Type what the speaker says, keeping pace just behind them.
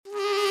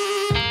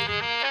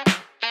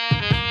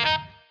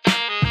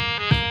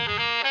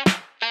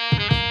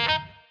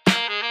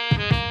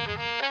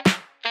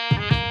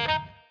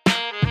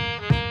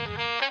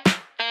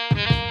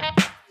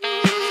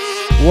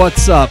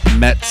What's up,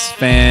 Mets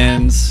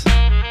fans?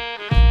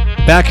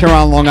 Back here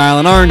on Long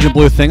Island, Orange and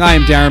Blue Thing. I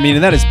am Darren Mean,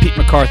 and that is Pete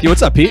McCarthy.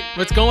 What's up, Pete?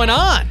 What's going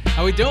on?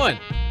 How we doing?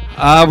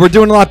 We're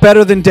doing a lot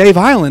better than Dave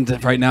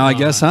Island right now, I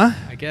guess, huh?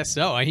 I guess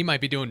so. He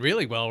might be doing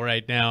really well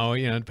right now,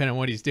 depending on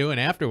what he's doing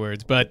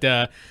afterwards. But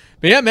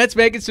yeah, Mets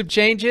making some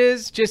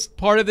changes. Just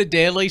part of the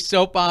daily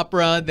soap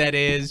opera that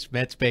is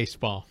Mets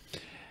baseball.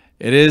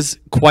 It is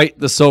quite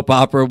the soap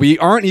opera. We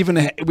aren't even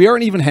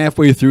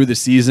halfway through the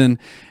season,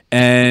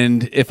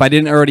 and if I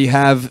didn't already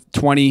have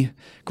 20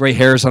 gray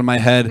hairs on my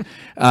head,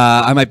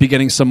 I might be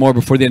getting some more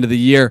before the end of the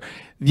year.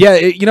 Yeah,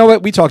 you know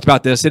what? We talked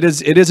about this. It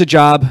is a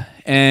job,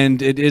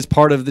 and it is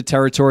part of the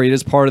territory. It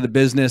is part of the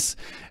business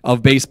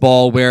of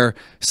baseball where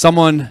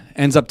someone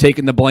ends up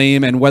taking the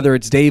blame, and whether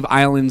it's Dave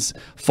Island's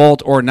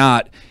fault or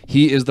not,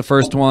 he is the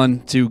first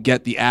one to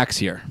get the axe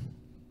here.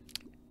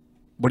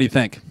 What do you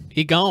think?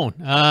 He gone.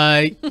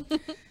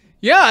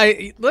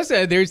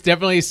 Listen, there's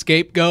definitely a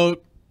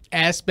scapegoat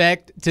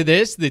aspect to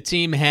this. The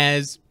team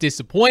has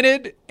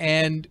disappointed,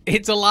 and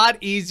it's a lot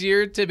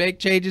easier to make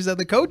changes on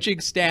the coaching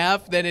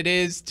staff than it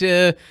is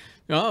to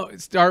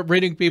start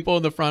ridding people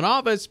in the front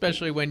office,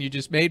 especially when you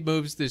just made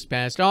moves this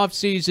past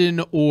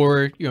offseason,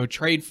 or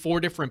trade 4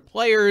 different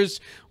players,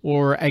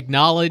 or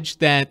acknowledge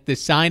that the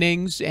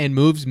signings and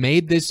moves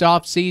made this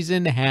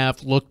offseason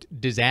have looked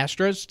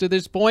disastrous to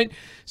this point.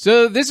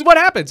 So this is what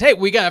happens. Hey,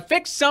 we got to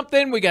fix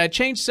something. We got to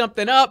change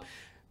something up.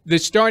 The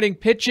starting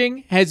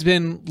pitching has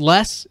been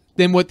less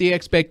than what the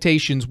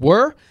expectations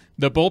were.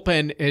 The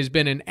bullpen has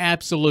been an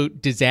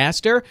absolute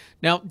disaster.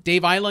 Now,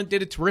 Dave Island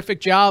did a terrific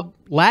job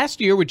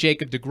last year with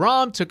Jacob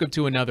deGrom, took him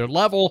to another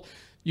level.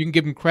 You can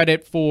give him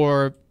credit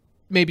for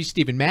maybe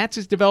Steven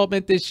Matz's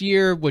development this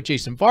year, what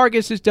Jason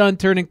Vargas has done,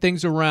 turning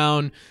things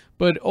around.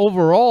 But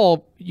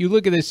overall, you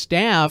look at this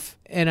staff,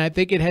 and I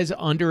think it has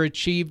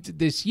underachieved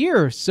this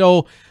year.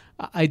 So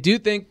I do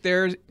think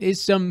there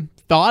is some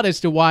thought as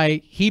to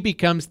why he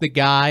becomes the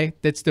guy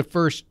that's the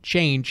first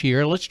change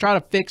here. Let's try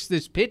to fix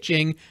this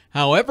pitching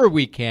however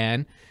we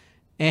can,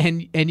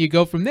 and you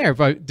go from there.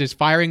 Does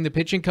firing the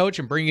pitching coach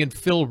and bringing in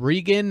Phil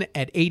Regan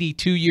at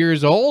 82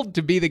 years old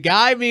to be the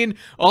guy? I mean,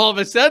 all of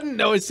a sudden,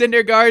 Noah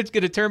Syndergaard's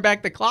going to turn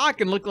back the clock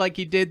and look like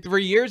he did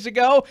 3 years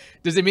ago.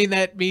 Does it mean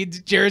that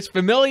means Jeurys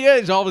Familia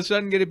is all of a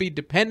sudden going to be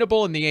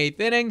dependable in the 8th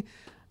inning?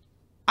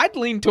 I'd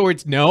lean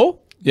towards no.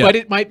 Yeah. But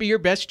it might be your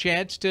best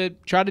chance to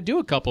try to do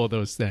a couple of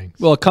those things.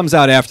 Well, it comes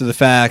out after the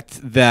fact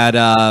that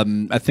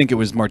I think it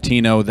was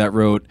Martino that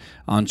wrote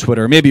on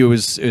Twitter. Maybe it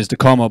was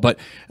DeComo, but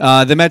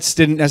the Mets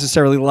didn't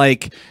necessarily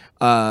like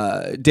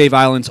Dave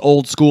Island's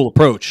old school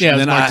approach. Yeah, and it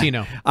was then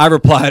Martino. I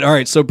replied, all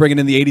right, so bringing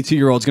in the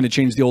 82-year-old is going to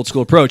change the old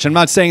school approach. I'm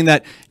not saying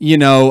that,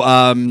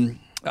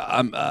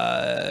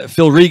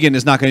 Phil Regan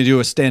is not going to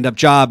do a stand-up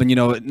job,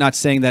 and not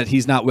saying that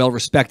he's not well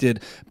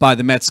respected by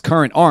the Mets'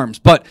 current arms.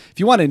 But if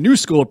you want a new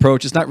school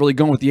approach, it's not really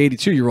going with the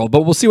 82-year-old.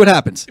 But we'll see what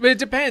happens. But it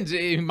depends.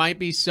 It might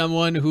be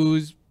someone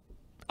who's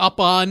up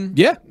on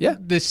the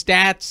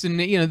stats and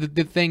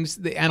the things,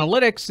 the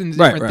analytics and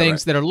different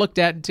things that are looked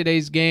at in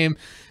today's game.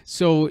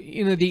 So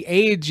the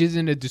age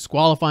isn't a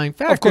disqualifying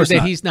factor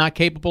that he's not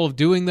capable of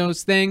doing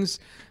those things,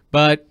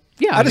 but.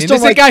 Yeah, I mean, this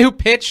is a guy who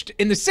pitched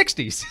in the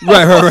 60s.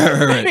 Right.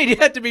 I mean, you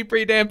have to be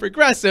pretty damn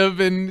progressive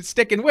and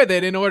sticking with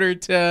it in order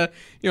to,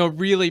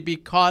 really be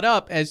caught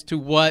up as to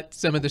what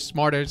some of the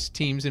smartest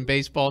teams in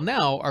baseball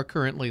now are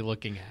currently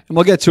looking at. And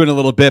we'll get to it in a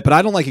little bit, but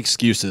I don't like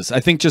excuses.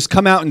 I think just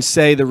come out and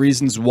say the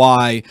reasons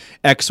why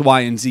X, Y,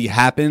 and Z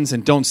happens,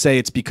 and don't say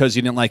it's because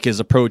you didn't like his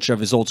approach of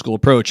his old school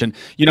approach. And,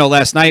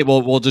 last night,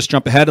 we'll just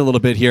jump ahead a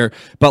little bit here,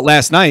 but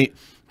last night,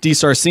 D.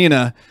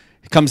 Sarcina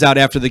comes out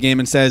after the game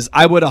and says,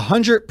 I would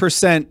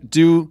 100%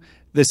 do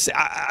this.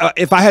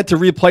 If I had to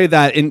replay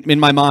that in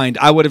my mind,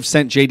 I would have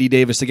sent J.D.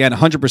 Davis again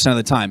 100% of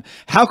the time.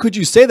 How could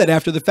you say that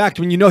after the fact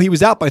when he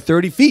was out by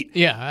 30 feet?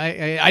 Yeah,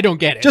 I don't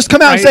get it. Just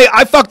come out and say,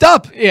 I fucked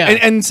up. Yeah.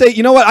 And say,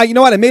 you know what,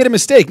 I made a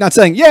mistake. Not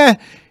saying,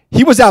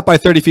 he was out by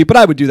 30 feet, but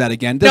I would do that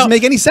again. Doesn't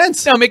make any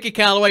sense. No, Mickey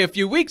Callaway a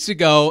few weeks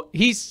ago,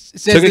 he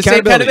says the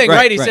same kind of thing,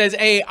 right? He says,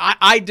 hey,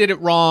 I did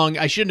it wrong.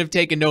 I shouldn't have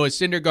taken Noah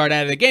Syndergaard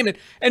out of the game.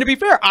 And to be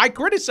fair, I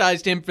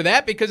criticized him for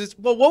that because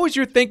what was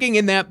your thinking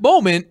in that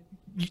moment?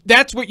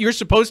 That's what you're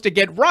supposed to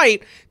get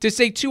right. To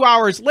say 2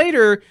 hours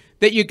later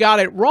that you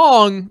got it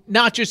wrong,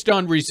 not just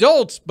on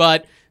results,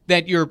 but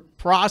that your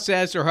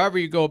process or however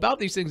you go about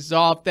these things is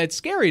off, that's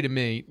scary to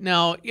me.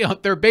 Now,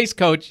 their base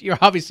coach, you're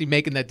obviously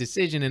making that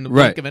decision in the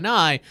blink of an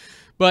eye,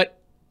 but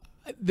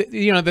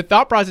the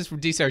thought process from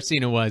D.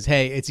 Sarcina was,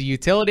 hey, it's a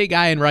utility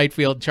guy in right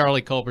field,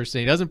 Charlie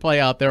Culberson. He doesn't play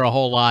out there a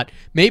whole lot.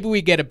 Maybe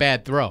we get a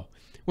bad throw.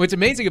 What's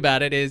amazing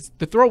about it is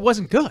the throw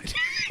wasn't good.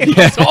 It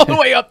was all the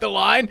way up the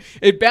line.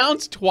 It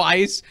bounced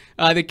twice.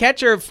 The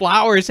catcher,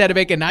 Flowers, had to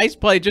make a nice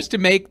play just to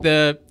make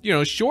the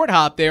short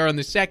hop there on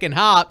the second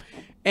hop.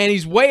 And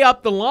he's way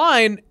up the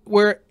line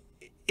where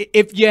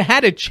if you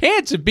had a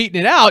chance of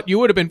beating it out, you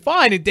would have been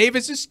fine. And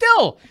Davis is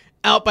still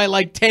out by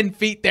like 10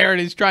 feet there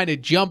and is trying to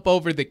jump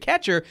over the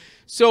catcher.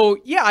 So,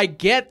 yeah, I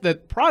get the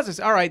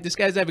process. All right, this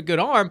guy's have a good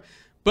arm.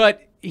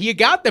 But you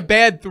got the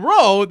bad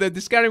throw that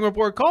the scouting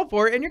report called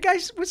for, and your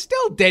guys was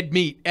still dead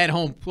meat at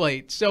home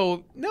plate.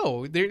 So,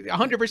 no,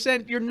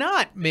 100% you're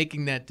not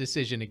making that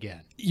decision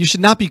again. You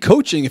should not be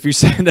coaching if you're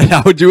saying that I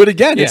would do it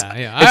again.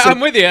 I'm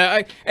with you.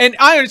 And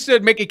I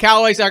understood Mickey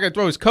Callaway's not going to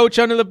throw his coach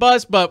under the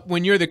bus, but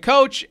when you're the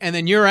coach and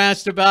then you're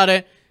asked about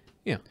it,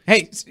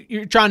 hey,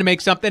 you're trying to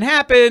make something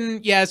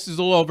happen. Yes, it's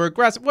a little over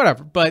aggressive,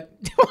 whatever. But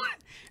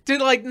to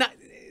not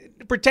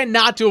pretend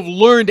not to have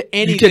learned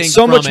anything. You get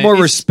so much more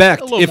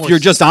respect if you're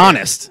just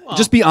honest. Well,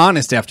 just be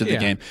honest after the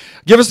game.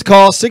 Give us a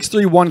call.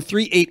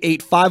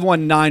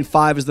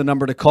 631-388-5195 is the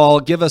number to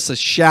call. Give us a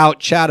shout.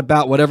 Chat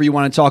about whatever you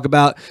want to talk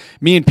about.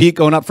 Me and Pete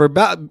going up for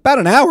about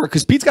an hour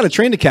because Pete's got a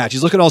train to catch.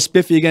 He's looking all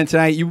spiffy again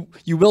tonight.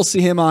 You will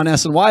see him on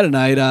SNY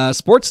tonight,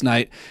 Sports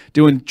Night,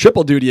 doing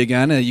triple duty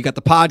again. You got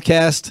the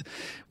podcast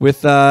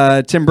with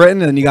Tim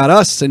Britton, and you got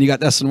us, and you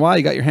got SNY.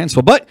 You got your hands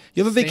full. But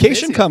you have a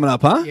vacation coming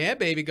up, huh? Yeah,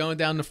 baby. Going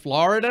down to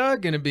Florida.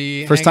 Going to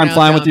be first time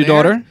flying with your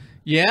daughter?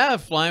 Yeah,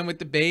 flying with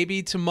the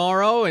baby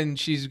tomorrow, and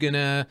she's going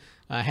to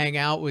hang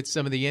out with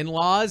some of the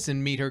in-laws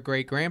and meet her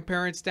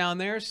great-grandparents down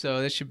there.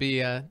 So that should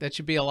be a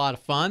lot of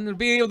fun. It'll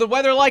be the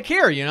weather like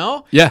here,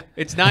 Yeah.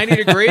 It's 90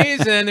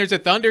 degrees, and there's a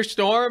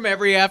thunderstorm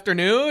every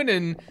afternoon,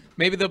 and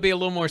maybe there'll be a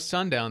little more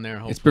sun down there.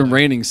 Hopefully. It's been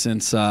raining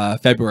since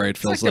February. It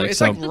feels like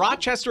it's like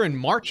Rochester in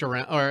March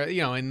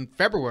in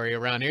February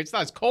around here. It's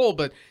not as cold,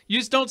 but you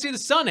just don't see the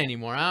sun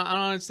anymore. I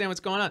don't understand what's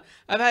going on.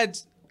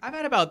 I've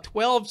had about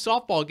 12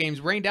 softball games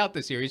rained out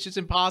this year. It's just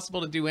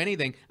impossible to do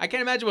anything. I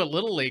can't imagine what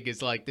Little League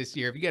is like this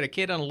year. If you got a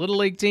kid on a Little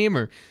League team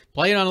or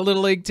playing on a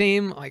Little League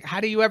team, like how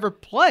do you ever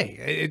play?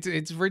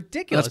 It's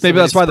ridiculous.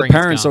 That's why the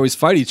parents always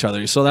fight each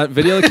other. You saw that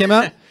video that came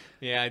out?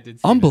 Yeah, I did.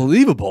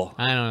 Unbelievable.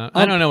 I don't know.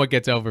 I don't know what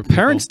gets over people.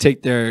 Parents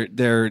take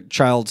their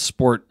child's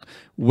sport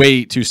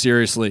way too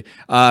seriously.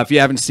 If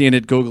you haven't seen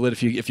it, Google it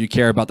if you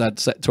care about that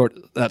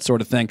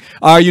sort of thing.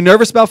 Are you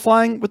nervous about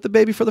flying with the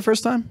baby for the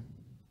first time?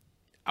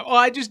 Well,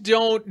 I just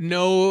don't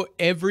know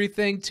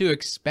everything to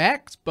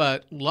expect,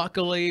 but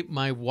luckily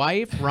my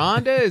wife,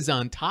 Rhonda, is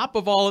on top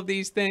of all of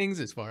these things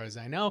as far as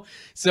I know.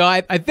 So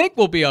I think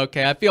we'll be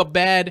okay. I feel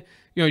bad.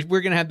 We're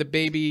going to have the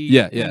baby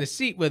in the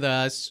seat with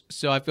us,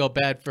 so I feel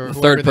bad for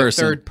whoever the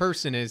third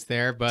person is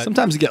there. But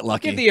sometimes you get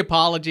lucky. Give the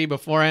apology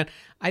beforehand.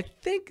 I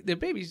think the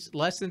baby's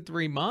less than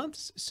 3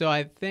 months, so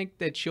I think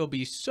that she'll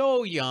be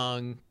so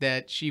young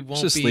that she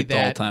won't just be sleep that,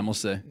 the whole time, we'll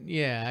say.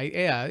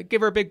 Yeah.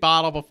 Give her a big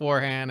bottle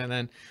beforehand, and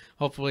then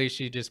hopefully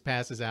she just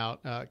passes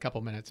out a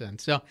couple minutes in.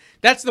 So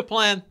that's the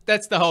plan.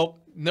 That's the hope.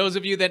 And those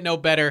of you that know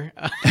better,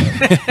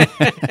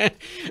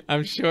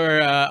 I'm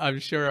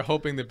sure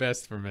hoping the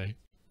best for me.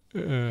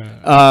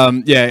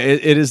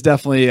 It is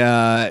definitely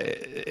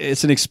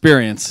it's an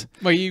experience.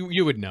 Well,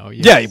 you would know.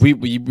 Yes. Yeah,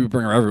 we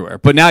bring her everywhere.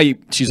 But now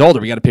she's older.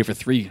 We got to pay for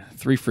three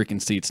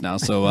freaking seats now.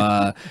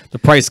 So the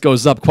price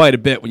goes up quite a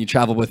bit when you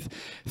travel with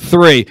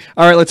 3.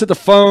 All right, let's hit the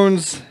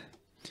phones.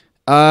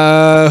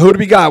 Who do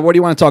we got? What do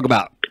you want to talk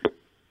about?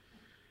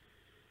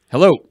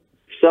 Hello.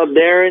 What's up,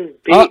 Darren?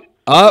 Pete?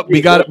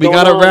 We got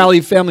a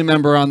Rally family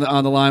member on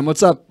the line.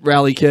 What's up,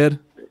 Rally kid?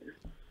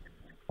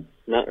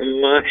 Nothing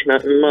much.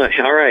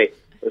 All right.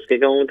 Let's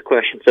get going with the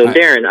question. So,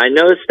 Darren, I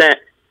noticed that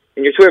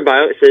in your Twitter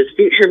bio it says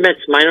future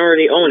Mets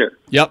minority owner.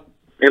 Yep.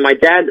 And my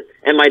dad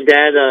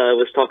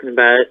was talking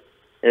about it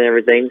and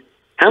everything.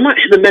 How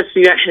much of the Mets do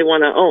you actually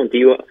want to own?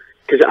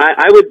 Because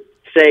I would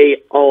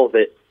say all of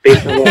it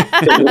based on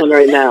what's going on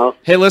right now.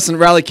 Hey, listen,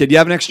 Rally kid, you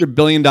have an extra $1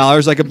 billion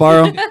I could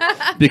borrow?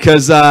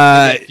 Because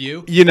I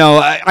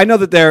know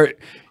that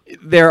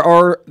there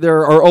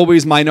are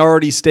always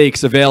minority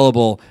stakes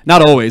available.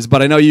 Not always,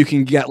 but I know you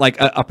can get like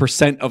a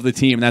percent of the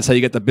team. And that's how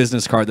you get the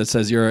business card that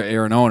says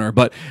you're an owner.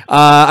 But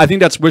I think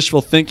that's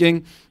wishful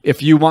thinking.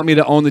 If you want me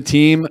to own the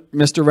team,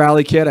 Mr.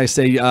 Rally Kid, I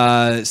say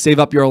save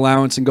up your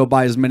allowance and go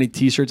buy as many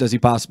T-shirts as you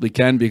possibly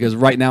can, because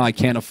right now I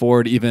can't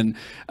afford even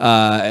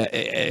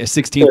a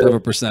 16th of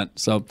a percent.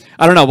 So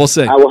I don't know. We'll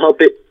see. I will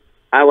help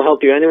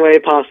you any way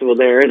possible,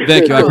 Darren.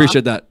 Thank you. I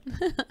appreciate that.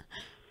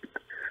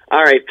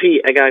 All right,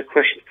 Pete, I got a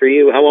question for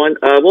you. I want,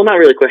 well, not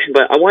really a question,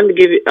 but I wanted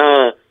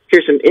to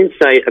hear some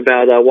insight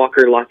about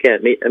Walker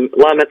Lockett. A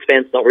lot of Mets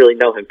fans don't really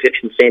know him.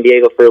 Pitched in San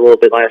Diego for a little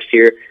bit last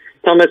year.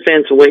 Tell Mets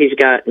fans what he's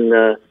got in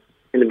the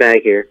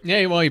bag here.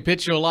 Yeah, well, he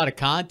pitched to a lot of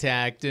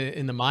contact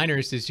in the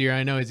minors this year.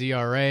 I know his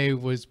ERA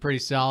was pretty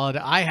solid.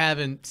 I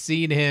haven't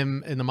seen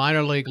him in the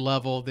minor league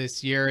level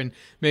this year, and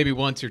maybe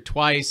once or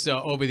twice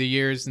over the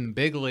years in the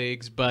big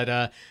leagues.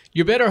 But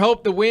you better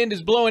hope the wind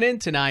is blowing in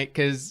tonight,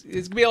 because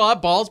it's going to be a lot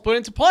of balls put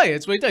into play.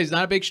 That's what he does. He's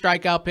not a big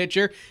strikeout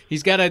pitcher.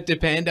 He's got to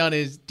depend on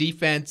his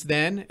defense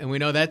then, and we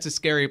know that's a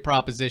scary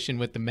proposition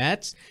with the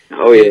Mets.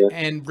 Oh, yeah.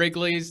 And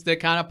Wrigley's the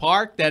kind of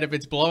park that if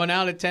it's blowing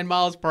out at 10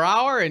 miles per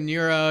hour and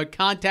you're a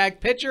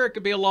contact pitcher, it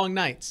could be a long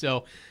night.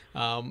 So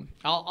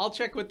I'll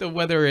check what the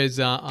weather is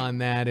on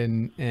that,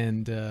 and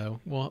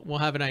we'll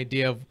have an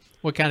idea of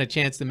what kind of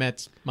chance the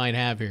Mets might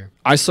have here.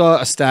 I saw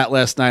a stat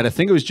last night. I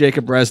think it was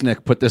Jacob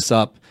Resnick put this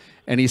up,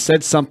 and he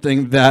said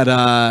something that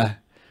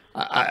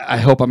I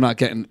hope I'm not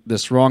getting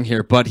this wrong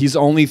here, but he's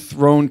only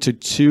thrown to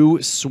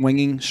 2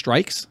 swinging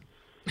strikes.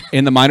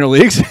 in the minor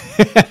leagues.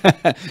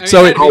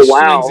 So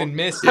wow. And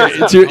misses.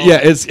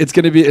 It's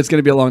gonna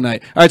be a long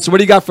night. All right, so what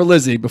do you got for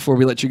Lizzie before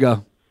we let you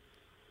go?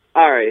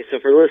 All right, so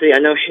for Lizzie, I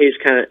know she's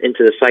kind of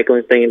into the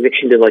cycling thing. I think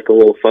she did like a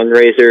little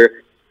fundraiser.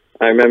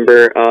 I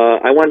remember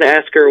I wanted to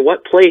ask her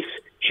what place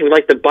she would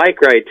like to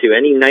bike ride to.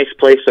 Any nice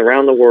place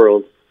around the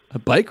world. A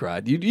bike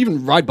ride? You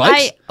even ride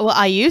bikes?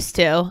 I used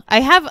to. I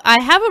have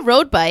a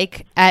road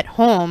bike at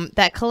home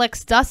that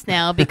collects dust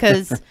now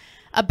because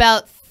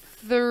about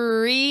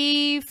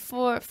 3,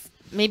 4,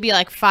 maybe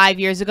like 5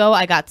 years ago,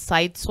 I got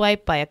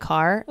sideswiped by a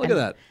car. Look at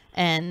that.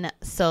 And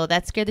so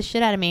that scared the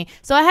shit out of me.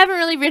 So I haven't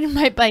really ridden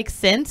my bike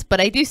since, but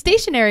I do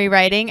stationary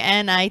riding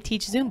and I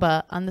teach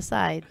Zumba on the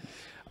side.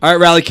 All right,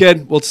 Rally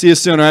Kid. We'll see you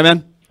soon, all right,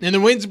 man? And the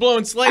wind's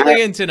blowing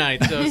slightly in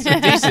tonight, so some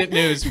decent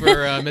news for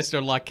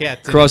Mr.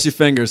 Laquette. Cross your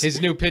fingers.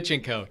 His new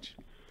pitching coach.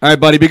 All right,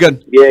 buddy. Be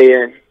good.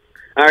 Yeah.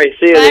 All right,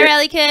 see you Bye, later.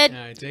 Rally Kid. All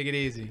right, take it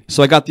easy.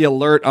 So I got the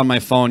alert on my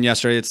phone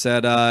yesterday. It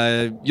said,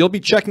 you'll be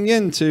checking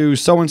in to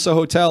so-and-so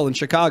hotel in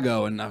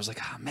Chicago. And I was like,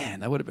 oh, man,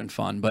 that would have been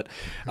fun. But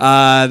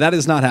that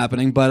is not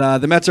happening. But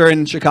the Mets are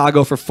in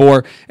Chicago for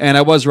 4. And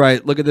I was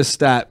right. Look at this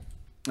stat.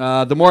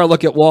 The more I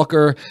look at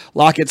Walker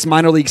Lockett's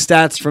minor league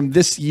stats from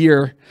this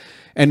year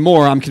and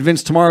more, I'm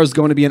convinced tomorrow is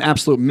going to be an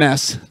absolute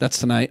mess. That's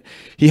tonight.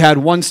 He had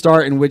one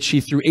start in which he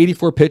threw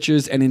 84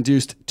 pitches and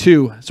induced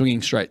 2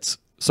 swinging strikes.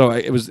 So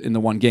it was in the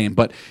one game.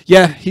 But,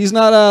 yeah, he's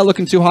not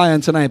looking too high on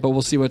tonight, but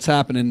we'll see what's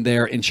happening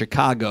there in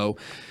Chicago.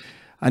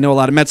 I know a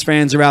lot of Mets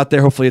fans are out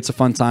there. Hopefully it's a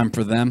fun time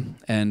for them.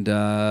 And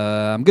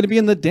I'm going to be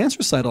in the dance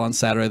recital on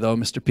Saturday, though,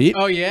 Mr. Pete.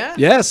 Oh, yeah?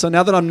 Yeah, so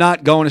now that I'm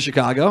not going to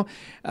Chicago,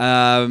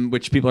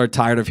 which people are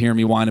tired of hearing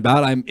me whine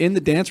about, I'm in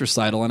the dance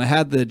recital, and I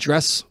had the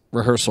dress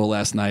rehearsal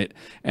last night.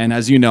 And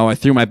as you know, I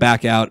threw my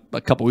back out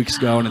a couple weeks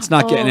ago, and it's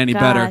not getting any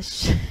better.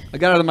 I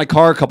got out of my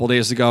car a couple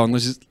days ago and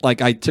was just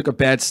like, I took a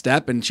bad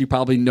step, and she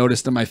probably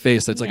noticed in my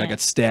face that's like I got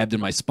stabbed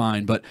in my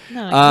spine. But you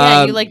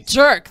like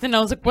jerked, and I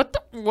was like, what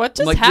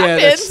just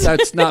happened? Yeah,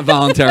 that's not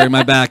voluntary.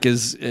 My back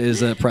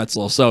is a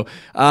pretzel. So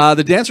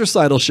the dance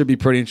recital should be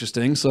pretty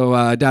interesting. So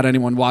I doubt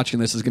anyone watching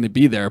this is going to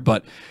be there,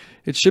 but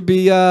it should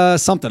be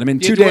something. I mean,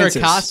 Do 2 you have dances. to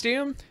wear a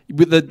costume?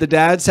 The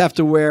dads have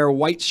to wear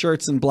white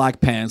shirts and black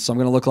pants, so I'm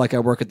going to look like I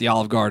work at the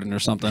Olive Garden or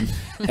something.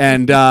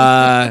 And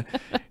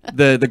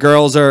the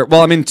girls are,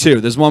 well, I'm in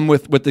 2. There's one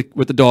with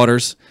the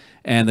daughters,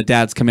 and the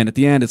dads come in at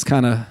the end. It's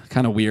kind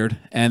of weird.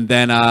 And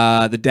then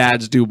the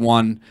dads do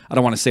one. I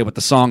don't want to say what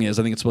the song is.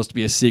 I think it's supposed to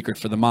be a secret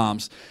for the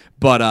moms.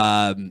 But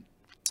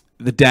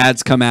the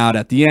dads come out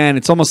at the end.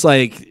 It's almost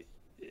like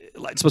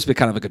it's supposed to be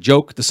kind of like a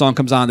joke. The song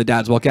comes on, the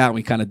dads walk out, and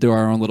we kind of do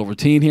our own little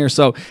routine here.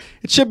 So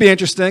it should be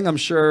interesting. I'm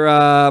sure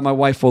my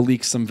wife will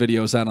leak some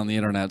videos out on the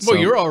internet. Well,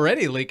 you're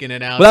already leaking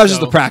it out. Well, that was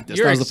just the practice.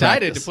 You're That was the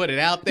excited practice. to put it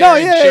out there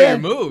and show your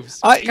moves.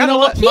 You know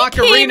what? He came in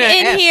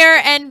Macarena-esque. here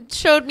and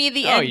showed me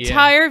the Oh,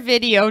 entire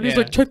video, and he's Yeah.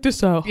 like, check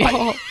this out.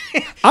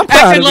 I'm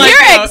proud of like-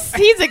 you.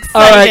 He's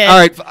excited. All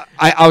right.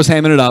 I was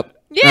hamming it up.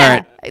 Yeah, All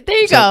right. there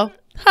you go.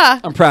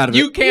 Huh. I'm proud of it.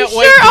 You can't You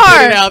wait sure to put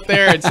are. it out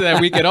there and so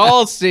that we could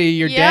all see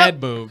your Yep,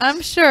 dad moves.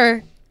 I'm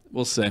sure.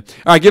 We'll see. All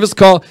right, give us a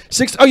call.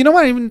 Oh, you know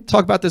what? I didn't even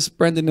talk about this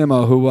Brendan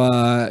Nimmo, who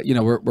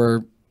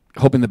we're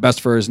hoping the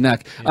best for his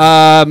neck.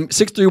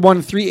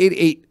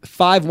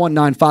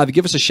 631-388-5195.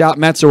 Give us a shout,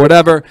 Mets or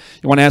whatever.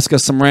 You want to ask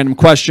us some random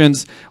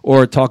questions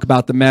or talk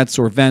about the Mets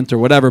or vent or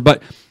whatever.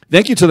 But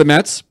thank you to the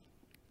Mets.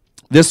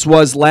 This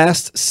was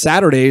last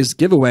Saturday's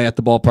giveaway at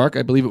the ballpark.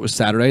 I believe it was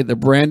Saturday. The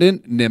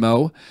Brandon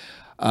Nimmo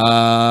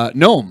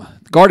gnome,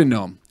 garden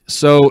gnome.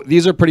 So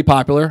these are pretty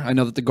popular. I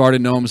know that the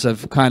garden gnomes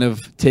have kind of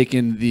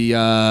taken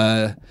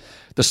the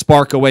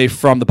spark away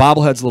from the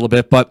bobbleheads a little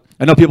bit, but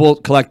I know people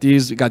collect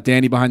these. We got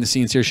Danny behind the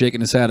scenes here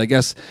shaking his head. I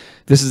guess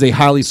this is a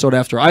highly sought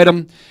after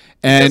item.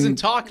 And It doesn't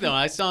talk though.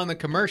 I saw in the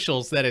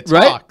commercials that it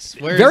Right? talks.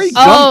 Where's, Very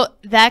Oh,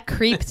 that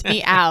creeps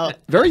me out.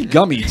 very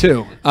gummy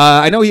too.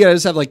 I know he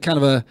does have like kind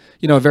of a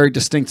a very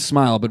distinct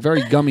smile, but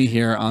very gummy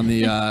here on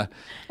the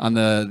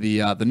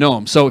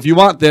gnome. So if you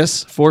want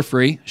this for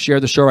free, share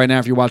the show right now.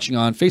 If you're watching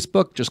on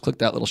Facebook, just click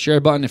that little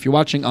share button. If you're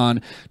watching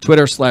on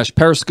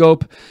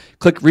Twitter/Periscope,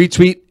 click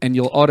retweet, and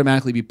you'll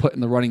automatically be put in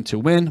the running to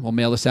win. We'll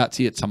mail this out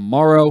to you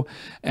tomorrow,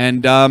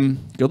 and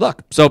good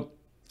luck. So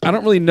I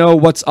don't really know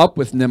what's up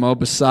with Nimmo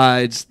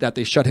besides that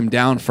they shut him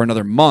down for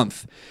another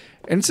month.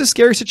 And it's a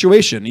scary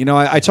situation.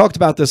 I talked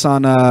about this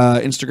on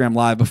Instagram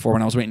Live before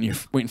when I was waiting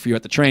for you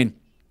at the train.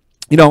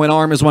 An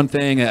arm is one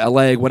thing, a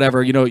leg,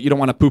 whatever. You don't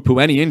want to poo-poo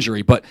any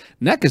injury, but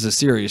neck is a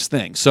serious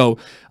thing. So,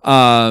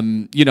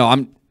 I'm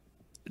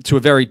to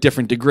a very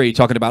different degree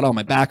talking about,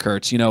 my back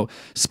hurts.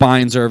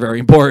 Spines are very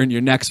important.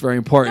 Your neck's very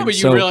important. No,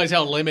 but you realize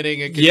how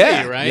limiting it can be,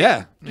 right?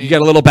 Yeah, You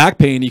get a little back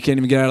pain, you can't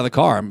even get out of the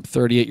car. I'm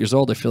 38 years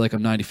old. I feel like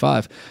I'm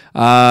 95.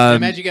 I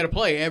imagine you got to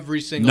play every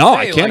single day. No,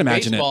 I can't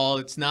imagine baseball,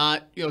 It's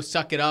not,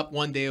 suck it up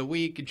one day a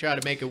week and try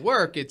to make it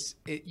work.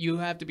 You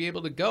have to be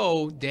able to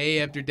go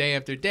day after day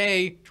after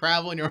day,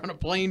 travel, and you're on a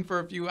plane for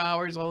a few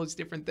hours, all those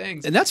different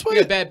things. And that's why you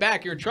get bad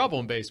back, you're in trouble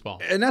in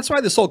baseball. And that's why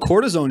this whole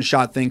cortisone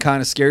shot thing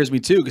kind of scares me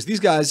too, because these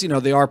guys,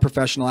 they are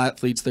professional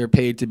athletes. They're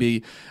paid to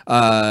be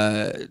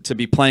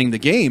playing the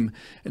game,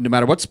 and no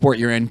matter what sport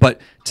you're in.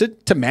 But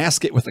to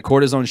mask it with a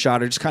cortisone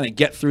shot or just kind of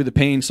get through the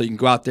pain so you can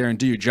go out there and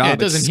do your job, it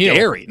doesn't it's heal.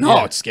 Scary.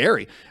 No, it's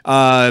scary.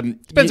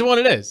 Depends on what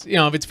it is.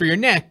 If it's for your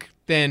neck,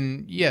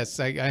 then yes,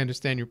 I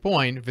understand your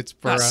point. If it's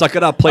for suck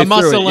it up, play a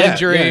muscle through it.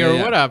 injury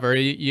or whatever,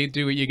 you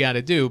do what you got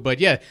to do. But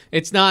yeah,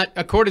 it's not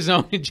a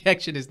cortisone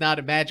injection is not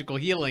a magical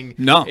healing.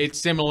 No, it's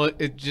similar.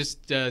 It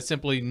just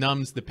simply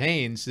numbs the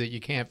pain so that you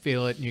can't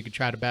feel it and you can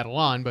try to battle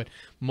on. But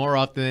more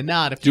often than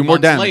not, a few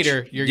months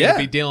later, you're going to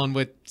be dealing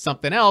with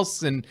something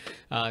else and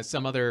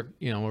some other,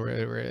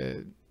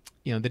 the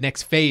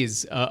next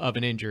phase of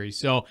an injury.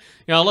 So,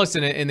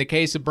 listen, in the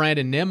case of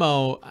Brandon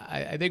Nimmo,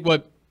 I think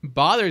what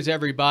bothers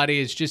everybody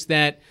is just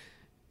that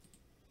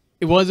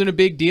it wasn't a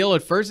big deal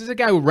at first. He's a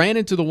guy who ran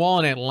into the wall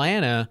in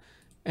Atlanta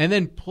and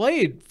then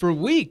played for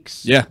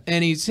weeks. Yeah.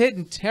 And he's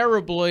hitting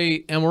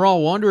terribly, and we're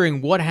all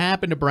wondering what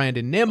happened to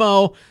Brandon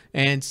Nimmo,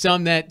 and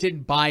some that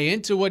didn't buy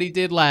into what he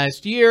did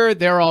last year,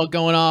 they're all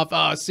going off,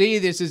 oh, see,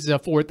 this is a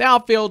fourth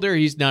outfielder.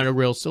 He's not a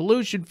real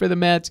solution for the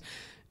Mets.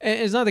 And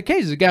it's not the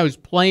case. It's a guy who's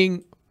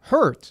playing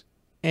hurt,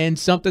 and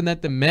something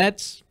that the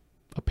Mets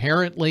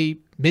apparently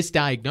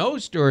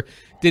misdiagnosed or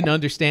didn't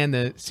understand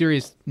the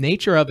serious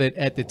nature of it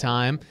at the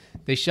time.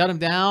 They shut him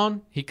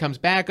down. He comes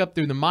back up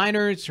through the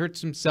minors,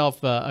 hurts himself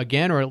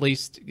again, or at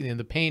least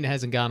the pain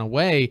hasn't gone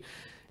away.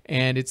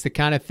 And it's the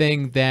kind of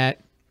thing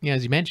that,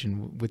 as you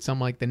mentioned, with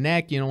something like the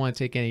neck, you don't want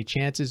to take any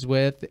chances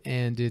with.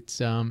 And it's,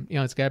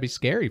 it's got to be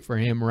scary for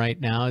him right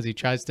now as he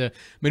tries to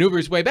maneuver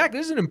his way back.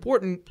 This is an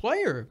important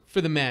player for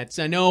the Mets.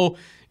 I know,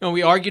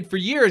 we argued for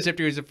years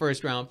after he was a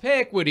first-round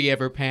pick, would he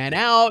ever pan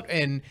out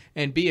and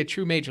be a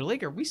true major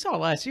leaguer? We saw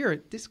last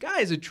year, this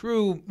guy is a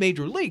true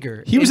major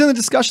leaguer. He was in the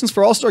discussions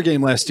for All-Star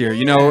game last year.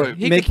 He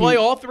can play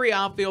all three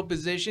outfield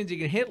positions. He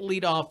can hit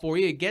leadoff for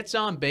you. He gets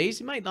on base.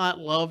 He might not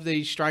love that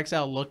he strikes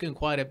out looking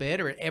quite a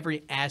bit or at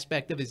every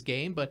aspect of his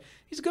game, but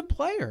he's a good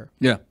player.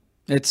 Yeah.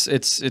 It's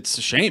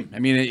a shame. I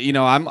mean,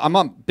 I'm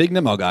a big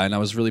Nimmo guy, and I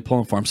was really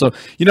pulling for him. So,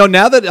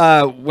 now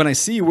that when I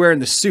see you wearing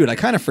the suit, I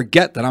kind of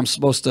forget that I'm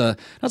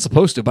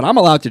but I'm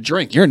allowed to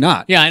drink. You're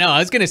not. Yeah, I know. I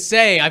was going to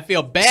say, I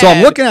feel bad. So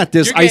I'm looking at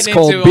this ice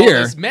cold beer.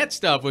 All this Met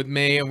stuff with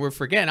me, and we're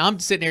forgetting. I'm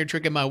sitting here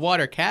drinking my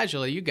water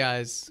casually. You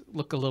guys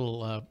look a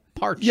little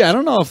parched. Yeah, I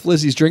don't know if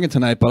Lizzie's drinking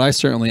tonight, but I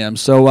certainly am.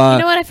 So, you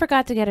know what? I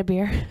forgot to get a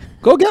beer.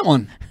 Go get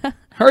one.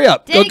 Hurry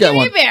up. Go get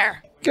one. Give me a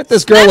beer. Get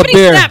this girl a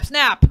beer.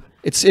 Snap.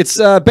 It's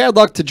bad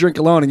luck to drink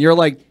alone, and you're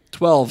like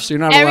 12, so you're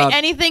not allowed.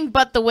 Anything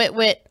but the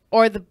Wit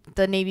or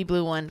the navy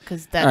blue one,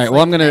 because that's. All right,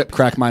 well, I'm going to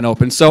crack mine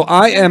open. So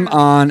I am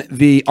on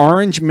the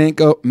orange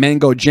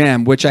mango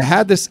jam, which I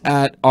had this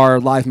at our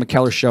live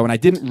McKellar show, and I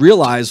didn't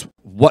realize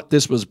what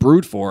this was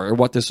brewed for or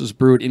what this was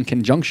brewed in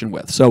conjunction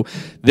with. So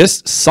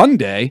this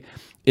Sunday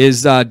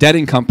is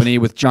Dead & Company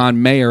with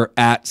John Mayer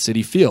at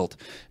Citi Field.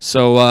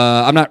 So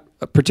I'm not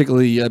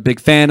particularly a big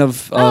fan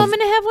of I'm going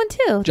to have one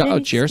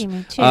too. Cheers.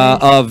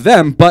 Of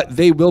them, but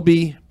they will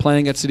be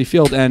playing at Citi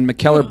Field, and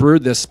McKellar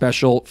brewed this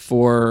special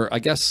for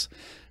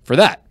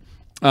that,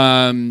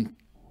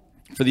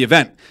 for the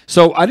event.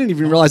 So I didn't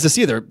even realize this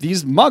either.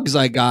 These mugs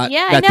I got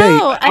that day,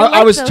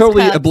 I was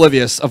totally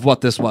oblivious of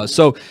what this was.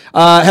 So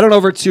head on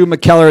over to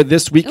McKellar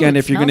this weekend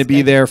if you're going to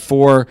be there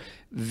for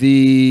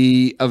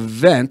the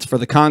event, for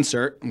the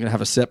concert. I'm going to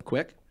have a sip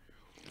quick.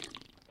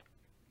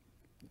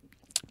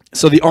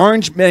 So the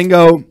orange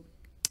mango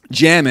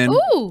jammin',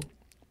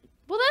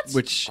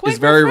 which is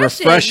very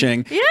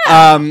refreshing,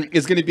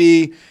 is going to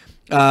be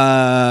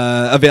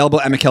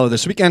available at McKellar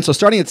this weekend. So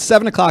starting at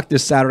 7 o'clock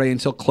this Saturday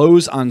until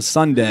close on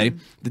Sunday,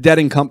 the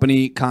Dead &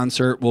 Company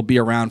concert will be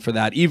around for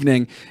that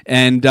evening.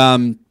 And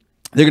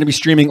they're going to be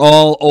streaming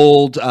all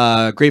old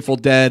Grateful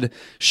Dead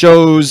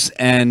shows,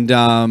 and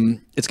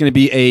it's going to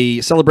be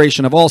a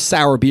celebration of all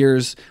sour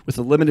beers with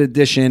a limited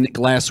edition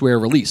glassware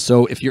release.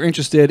 So if you're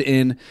interested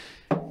in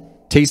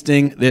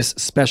tasting this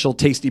special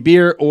tasty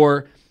beer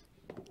or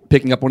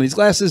picking up one of these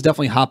glasses,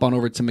 definitely hop on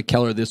over to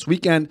McKellar this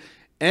weekend.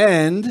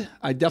 And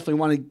I definitely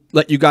want to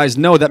let you guys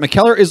know that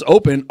McKellar is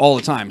open all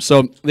the time.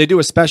 So they do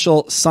a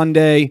special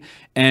Sunday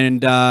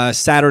and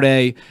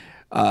Saturday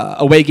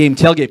away game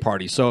tailgate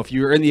party. So if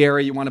you're in the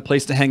area, you want a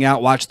place to hang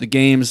out, watch the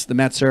games. The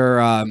Mets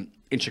are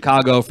in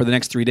Chicago for the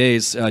next 3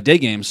 days, day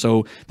games.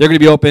 So they're going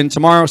to be open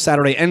tomorrow,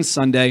 Saturday, and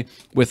Sunday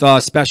with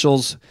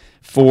specials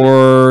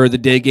for the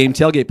day game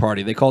tailgate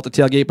party. They call it the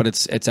tailgate, but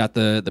it's at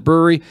the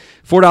brewery.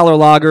 $4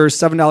 lagers,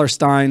 $7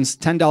 steins,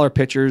 $10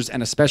 pitchers,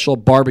 and a special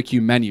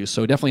barbecue menu.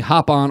 So definitely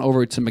hop on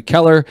over to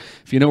McKellar.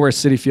 If you know where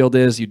City Field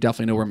is, you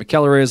definitely know where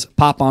McKellar is.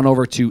 Pop on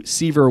over to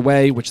Seaver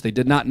Way, which they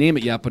did not name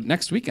it yet, but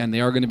next weekend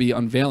they are going to be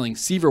unveiling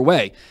Seaver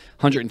Way,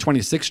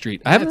 126th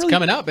Street. It's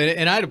coming up,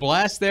 and I had a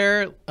blast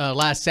there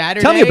last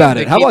Saturday. Tell me about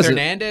it. How was it?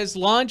 Hernandez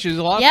lunch. It was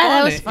a lot of Yeah, fun.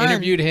 that was fun. I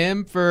interviewed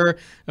him for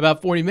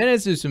about 40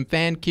 minutes. There's some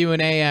fan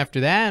Q&A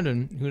after that,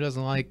 and who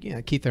doesn't like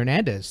Keith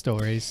Hernandez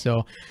stories?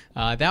 So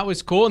that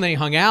was cool. And then he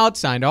hung out,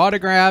 signed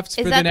autographs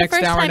for the next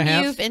hour and a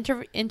half. Is that the first time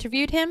you've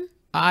interviewed him?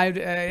 I'd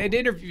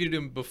interviewed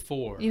him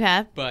before. You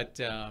have? But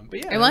yeah.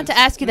 I wanted to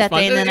ask you that fun.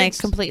 day, and then I It's-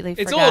 completely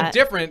It's forgot. a little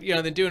different,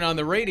 than doing it on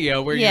the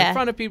radio, where you're Yeah. in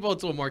front of people.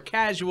 It's a little more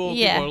casual.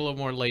 Yeah. People are a little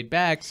more laid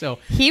back. So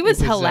He was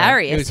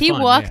hilarious. it was He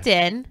fun, walked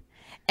yeah. in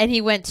and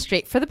he went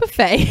straight for the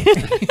buffet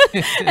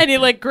and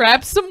he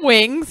grabbed some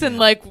wings and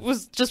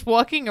was just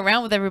walking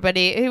around with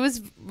everybody. It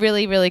was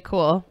really, really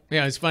cool.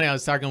 Yeah, it's funny. I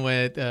was talking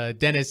with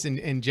Dennis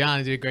and John,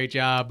 who did a great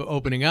job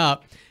opening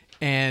up,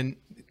 and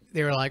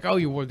they were like, "Oh,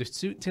 you wore the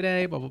suit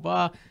today, blah blah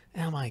blah,"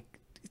 and I'm like,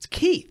 "It's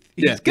Keith.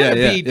 He's gonna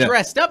be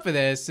dressed up for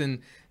this." And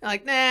they're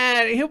like,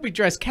 "Nah, he'll be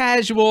dressed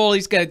casual.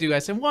 He's got to do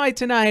SNY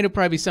tonight. It'll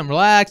probably be some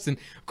relaxed." And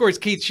of course,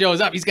 Keith shows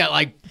up. He's got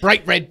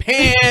bright red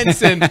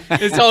pants and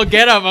this whole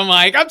getup. I'm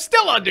like, I'm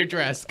still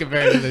underdressed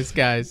compared to this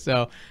guy.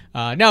 So.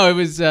 No, it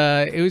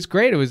was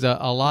great. It was a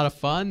lot of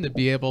fun to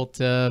be able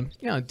to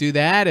do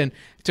that, and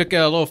took a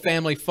little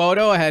family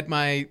photo. I had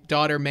my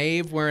daughter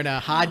Maeve wearing a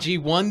Haji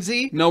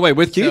onesie. No way,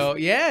 with Keith? So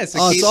yeah, so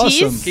Oh, it's Keith, awesome.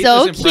 She's Keith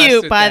so was impressed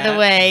cute, with by that. the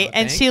way, Oh,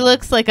 and thank she you.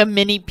 looks like a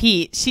mini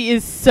Pete. She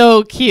is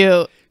so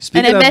cute.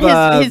 Speaking and I of,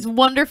 met his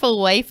wonderful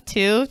wife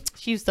too.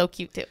 She's so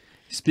cute too.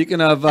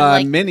 Speaking of I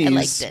liked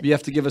minis, it. we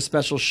have to give a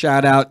special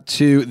shout out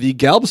to the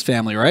Gelbs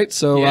family, right?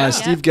 So Yeah.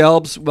 Steve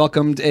Gelbs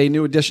welcomed a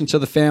new addition to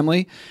the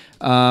family.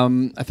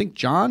 I think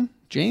John,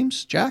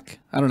 James, Jack?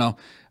 I don't know.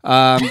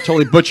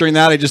 Totally butchering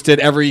that. I just did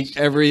every Just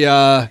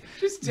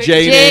take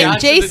J Jay- name.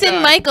 Shots in the Jason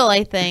dark. Michael,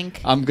 I think.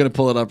 I'm going to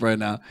pull it up right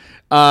now.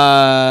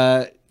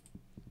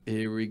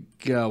 Here we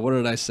go. What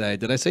did I say?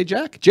 Did I say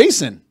Jack?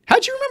 Jason.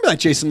 How'd you remember that,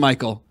 Jason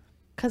Michael?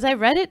 Because I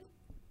read it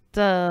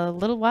a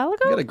little while You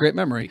ago. got a great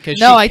memory. 'Cause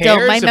No, she I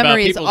don't. My cares about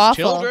memory is people's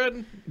awful.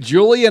 children.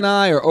 Julie and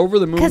I are over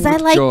the moon Because with I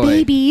like joy.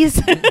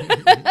 babies.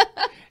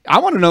 I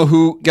want to know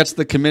who gets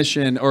the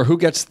commission or who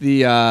gets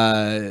the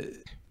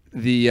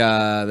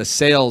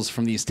sales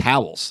from these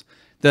towels,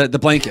 the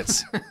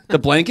blankets, the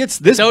blankets.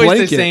 This always the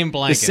blanket, same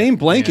blanket. the same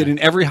blanket Yeah. in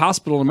every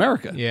hospital in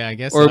America. Yeah, I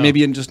guess or so.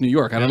 maybe in just New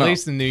York. I don't At know.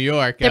 least in New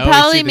York, I They're always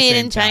see probably the made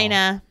same in towel.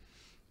 China.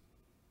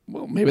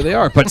 Well, maybe they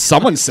are, but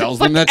someone sells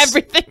them. Like That's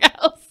everything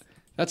else.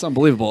 that's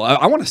unbelievable.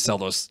 I want to sell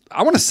those.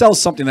 I want to sell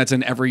something that's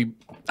in every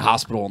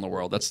hospital in the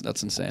world. That's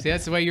insane. See,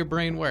 that's the way your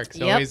brain works.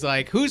 Yep. Always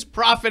like, who's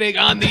profiting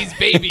on these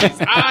babies?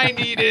 I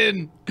need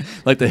in.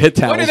 Like the hit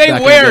towels. What are they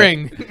back in the day.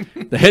 wearing?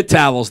 The hit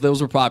towels,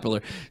 those were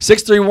popular.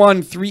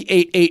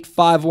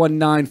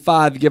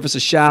 631-388-5195. Give us a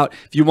shout.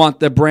 If you want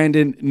the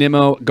Brandon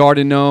Nimmo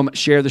Garden Gnome,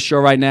 share the show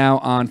right now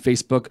on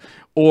Facebook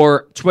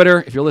or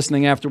Twitter. If you're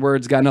listening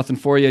afterwards, got nothing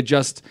for you.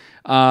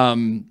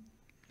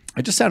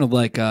 I just sounded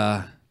like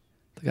the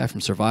guy from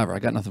Survivor. I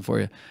got nothing for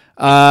you.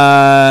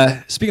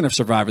 Speaking of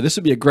Survivor, this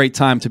would be a great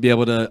time to be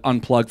able to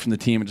unplug from the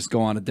team and just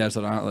go on a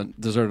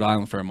deserted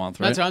island for a month,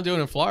 right? That's what I'm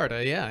doing in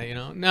Florida. Yeah,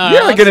 No,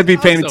 You're I'll- gonna be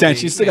I'll paying still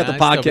attention. You still got the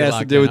I'll still be podcast to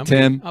locked do in. with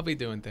Tim. I'll be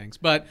doing things,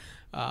 but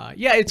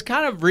yeah, it's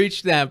kind of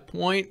reached that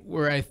point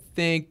where I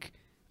think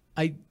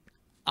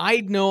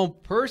I know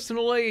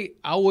personally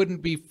I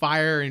wouldn't be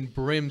fire and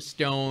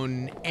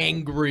brimstone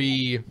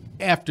angry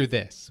after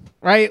this,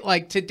 right?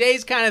 Like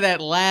today's kind of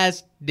that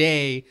last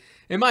day.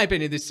 In my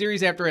opinion, the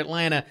series after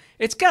Atlanta,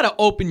 it's got to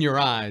open your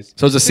eyes.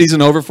 So is the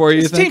season over for you,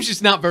 you This think? team's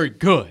just not very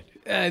good.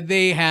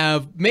 They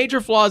have major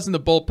flaws in the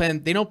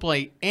bullpen. They don't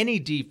play any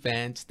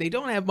defense. They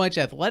don't have much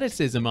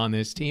athleticism on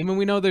this team. And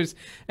we know there's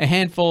a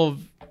handful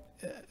of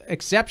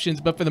exceptions,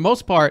 but for the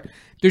most part,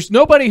 there's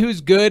nobody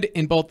who's good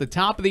in both the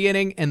top of the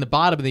inning and the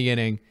bottom of the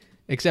inning,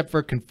 except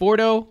for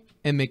Conforto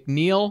and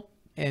McNeil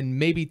and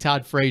maybe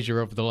Todd Frazier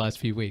over the last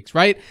few weeks,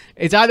 right?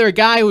 It's either a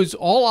guy who's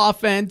all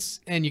offense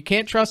and you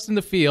can't trust in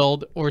the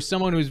field, or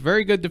someone who's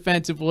very good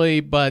defensively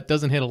but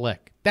doesn't hit a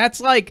lick.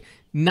 That's like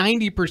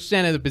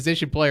 90% of the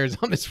position players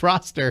on this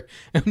roster.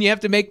 And when you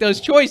have to make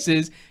those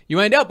choices, you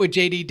end up with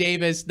J.D.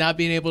 Davis not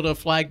being able to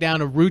flag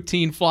down a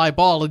routine fly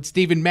ball and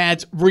Steven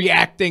Matz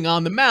reacting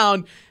on the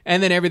mound,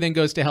 and then everything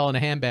goes to hell in a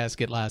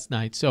handbasket last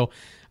night. So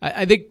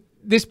I think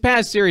this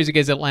past series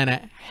against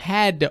Atlanta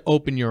had to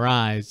open your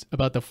eyes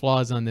about the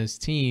flaws on this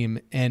team,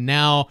 and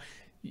now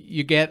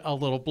you get a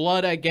little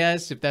blood, I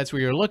guess, if that's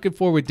what you're looking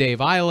for with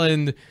Dave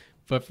Island.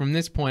 But from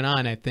this point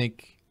on, I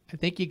think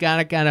you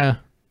gotta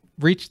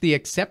reach the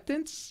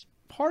acceptance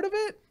part of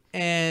it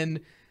and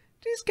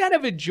just kind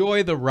of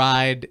enjoy the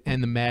ride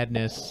and the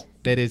madness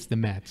that is the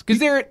Mets, because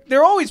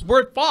they're always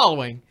worth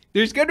following.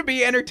 There's going to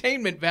be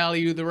entertainment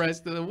value the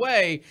rest of the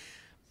way,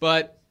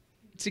 but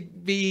to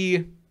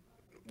be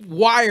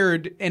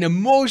wired and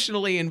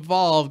emotionally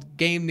involved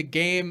game to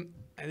game,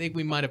 I think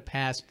we might have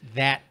passed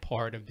that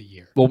part of the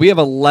year. Well, we have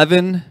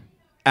 11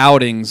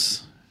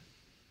 outings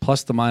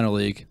plus the minor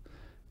league.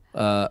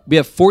 We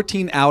have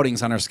 14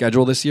 outings on our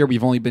schedule this year.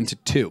 We've only been to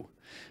 2.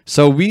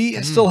 So we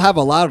still have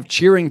a lot of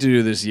cheering to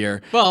do this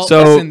year. Well,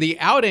 so, listen, the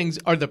outings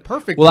are the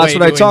perfect way that's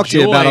what I talked to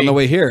you about on the enjoy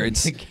way here.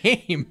 It's the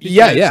game.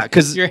 Yeah,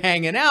 because you're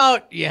hanging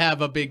out, you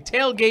have a big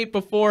tailgate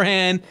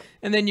beforehand,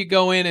 and then you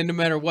go in, and no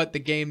matter what, the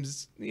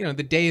game's, the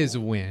day is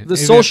a win. the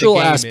social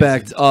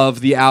aspect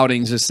of the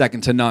outings is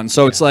second to none.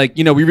 So it's like,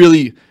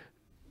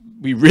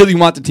 we really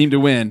want the team to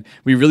win.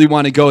 We really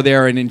want to go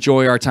there and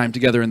enjoy our time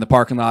together in the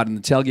parking lot and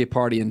the tailgate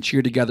party and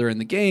cheer together in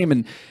the game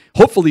and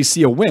hopefully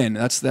see a win.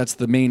 That's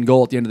the main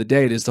goal at the end of the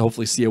day, is to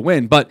hopefully see a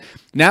win. But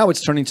now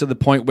it's turning to the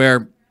point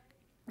where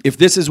if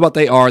this is what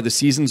they are, the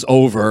season's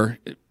over.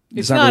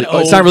 It's not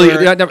over. It's not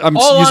really. I'm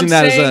using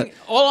that as a.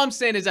 All I'm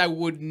saying is I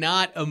would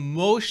not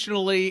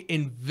emotionally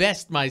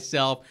invest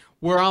myself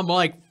where I'm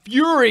like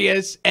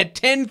furious at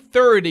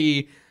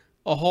 10:30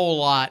 a whole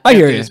lot. I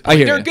hear you.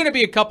 There are going to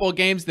be a couple of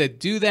games that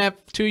do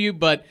that to you,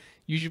 but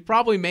you should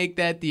probably make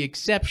that the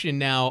exception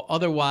now.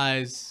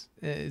 Otherwise,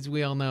 as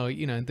we all know,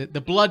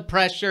 the blood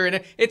pressure,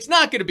 and it's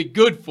not going to be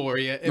good for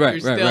you if you're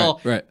still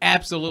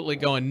absolutely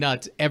going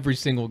nuts every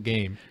single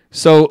game.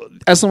 So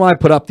SNY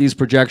put up these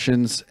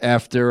projections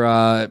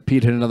after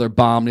Pete hit another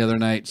bomb the other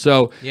night.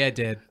 So yeah, it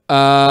did.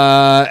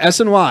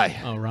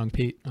 SNY. Oh, wrong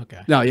Pete.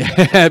 Okay. No,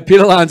 yeah.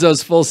 Pete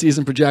Alonso's full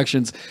season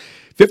projections: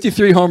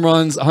 53 home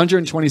runs,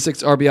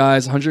 126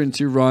 RBIs,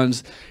 102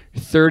 runs,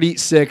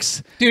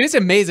 36. Dude, it's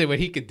amazing what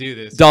he could do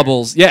this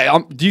doubles. Yeah.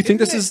 Do you think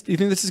this is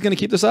going to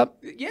keep this up?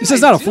 Yeah, this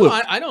is not a fluke.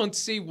 I don't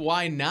see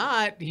why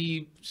not.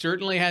 He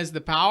certainly has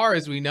the power,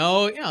 as we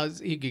know.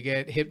 He could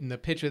get hit in the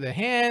pitch of the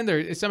hand,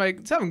 or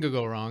something could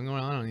go wrong.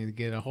 Well, I don't need to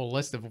get a whole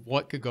list of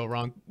what could go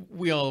wrong.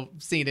 We all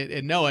seen it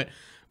and know it.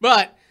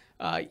 But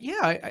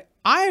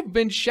I've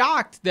been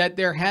shocked that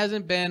there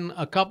hasn't been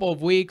a couple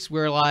of weeks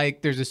where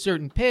there's a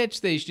certain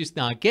pitch that he's just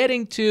not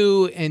getting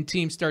to, and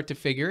teams start to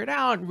figure it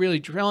out and really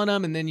drilling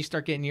him, and then you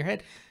start getting in your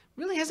head.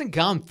 Really hasn't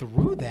gone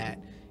through that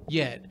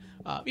yet.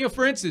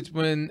 For instance,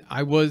 when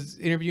I was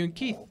interviewing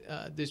Keith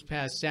this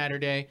past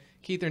Saturday,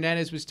 Keith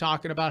Hernandez was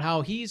talking about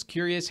how he's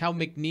curious how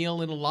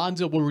McNeil and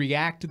Alonso will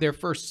react to their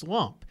first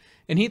slump.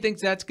 And he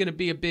thinks that's going to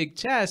be a big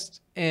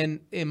test. And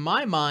in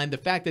my mind, the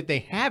fact that they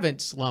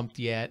haven't slumped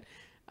yet,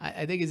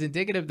 I think is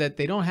indicative that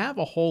they don't have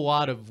a whole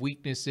lot of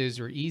weaknesses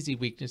or easy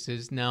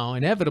weaknesses. Now,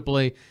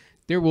 inevitably,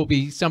 there will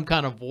be some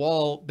kind of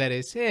wall that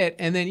is hit.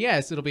 And then,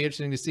 yes, it'll be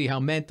interesting to see how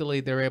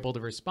mentally they're able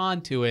to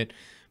respond to it.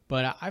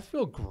 But I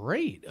feel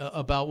great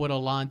about what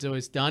Alonso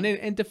has done,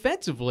 and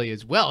defensively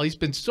as well. He's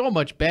been so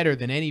much better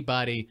than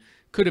anybody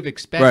could have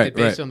expected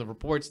based on the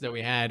reports that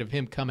we had of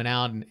him coming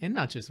out, and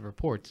not just the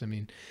reports. I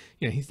mean,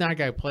 he's not a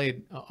guy who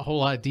played a whole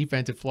lot of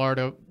defense at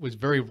Florida, was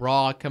very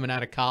raw coming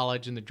out of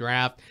college in the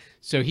draft.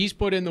 So he's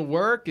put in the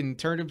work and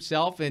turned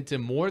himself into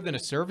more than a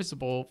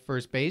serviceable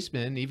first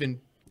baseman, even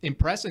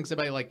impressing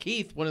somebody like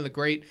Keith, one of the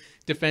great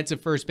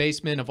defensive first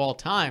basemen of all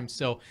time.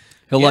 So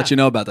he'll let you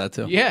know about that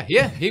too. Yeah,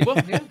 he will.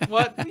 Yeah.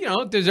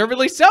 Well,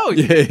 deservedly so.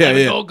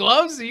 Yeah. Gold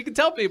gloves, so you can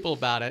tell people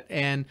about it.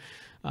 And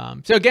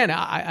so again,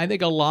 I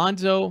think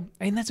Alonso,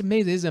 and that's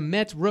amazing. This is a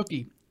Mets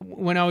rookie.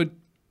 When I would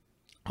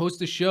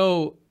host a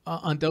show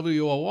on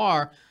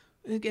WOR,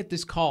 I'd get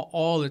this call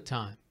all the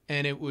time,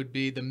 and it would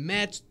be the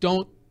Mets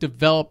don't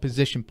develop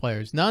position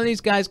players. None of these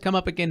guys come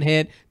up and get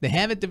hit. They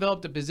haven't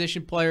developed a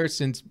position player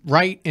since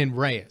Wright and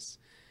Reyes.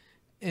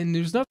 And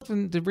there's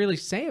nothing to really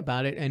say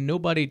about it and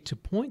nobody to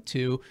point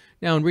to.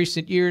 Now, in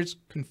recent years,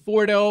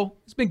 Conforto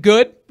has been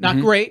good. Not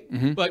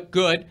great, but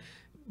good.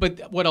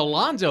 But what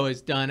Alonso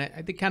has done,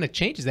 I think, kind of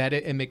changes that.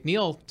 And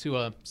McNeil to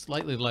a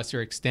slightly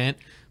lesser extent.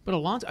 But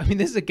Alonso,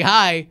 this is a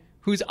guy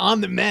who's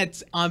on the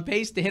Mets on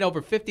pace to hit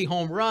over 50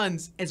 home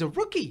runs as a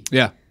rookie.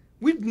 Yeah.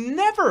 We've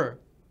never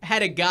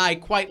had a guy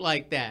quite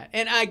like that.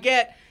 And I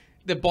get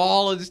the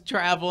ball is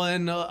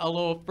traveling a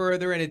little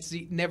further, and it's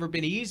never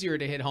been easier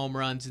to hit home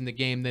runs in the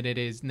game than it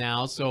is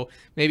now. So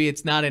maybe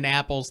it's not an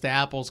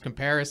apples-to-apples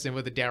comparison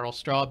with a Darryl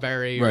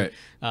Strawberry or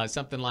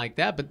something like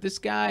that. But this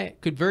guy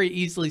could very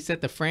easily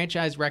set the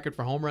franchise record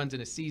for home runs in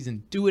a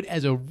season, do it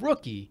as a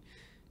rookie.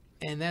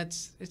 And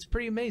it's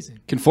pretty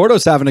amazing.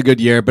 Conforto's having a good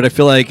year, but I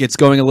feel like it's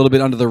going a little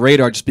bit under the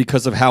radar just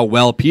because of how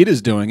well Pete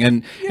is doing.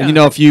 And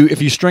if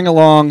you string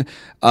along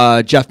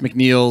Jeff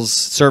McNeil's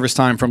service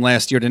time from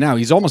last year to now,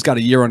 he's almost got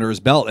a year under his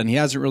belt, and he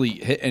hasn't really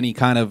hit any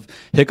kind of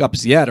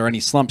hiccups yet or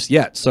any slumps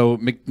yet. So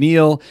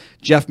McNeil,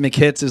 Jeff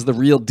McHits is the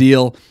real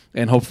deal.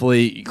 And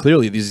hopefully,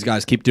 clearly, these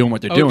guys keep doing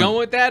what they're doing. Going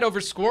with that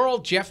over Squirrel,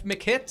 Jeff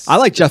McHits? I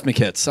like Jeff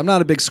McHits. I'm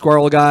not a big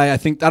Squirrel guy. I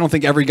don't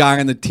think every guy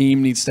on the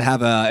team needs to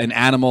have an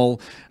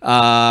animal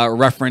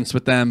reference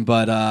with them,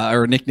 but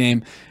or a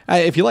nickname.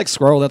 If you like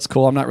Squirrel, that's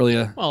cool. I'm not really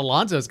a... Well,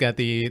 Alonso's got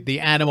the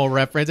animal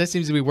reference. That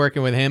seems to be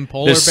working with him.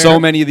 There's so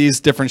many of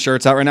these different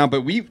shirts out right now,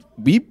 but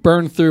we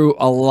burned through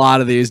a lot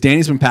of these.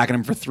 Danny's been packing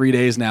them for 3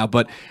 days now,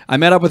 but I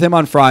met up with him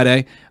on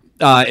Friday.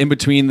 In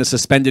between the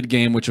suspended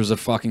game, which was a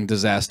fucking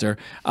disaster.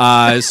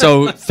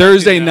 So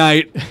Thursday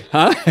night,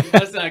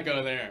 Let's not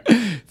go there.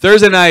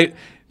 Thursday night,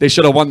 they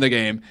should have won the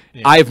game.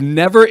 Yeah. I've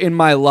never in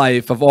my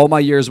life, of all my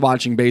years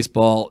watching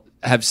baseball,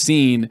 have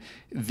seen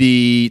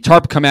the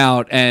tarp come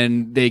out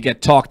and they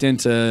get talked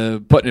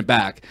into putting it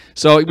back.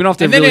 So we don't have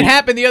to. And then it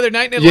happened the other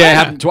night in Atlanta. Yeah, it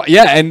happened twice.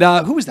 Yeah, and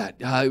who was that?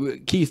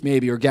 Keith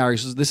maybe or Gary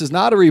says this is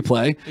not a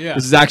replay. Yeah.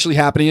 This is actually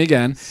happening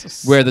again,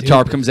 where the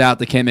tarp comes out.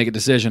 They can't make a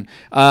decision.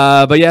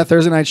 But yeah,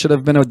 Thursday night should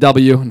have been a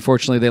W.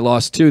 Unfortunately, they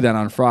lost 2 then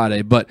on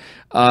Friday. But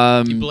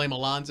you blame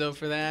Alonso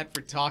for that,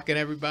 for talking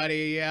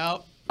everybody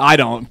out? I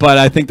don't, but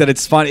I think that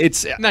it's fun.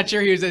 It's I'm not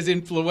sure he was as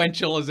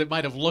influential as it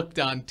might have looked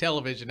on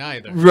television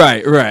either.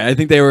 Right. I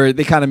think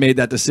they kind of made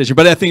that decision,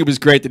 but I think it was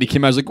great that he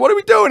came out. I was like, "What are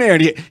we doing here?"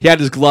 And he had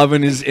his glove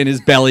in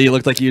his belly. It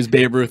looked like he was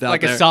Babe Ruth out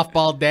like there, like a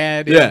softball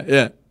dad.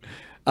 Yeah.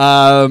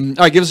 All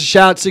right, give us a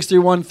shout,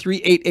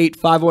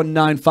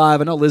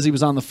 631-388-5195. I know Lizzie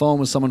was on the phone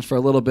with someone for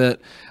a little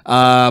bit,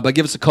 but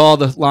give us a call.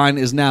 The line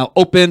is now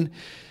open.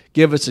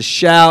 Give us a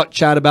shout,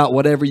 chat about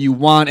whatever you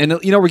want. And,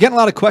 we're getting a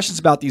lot of questions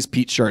about these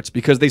Pete shirts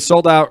because they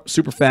sold out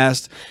super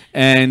fast.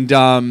 And,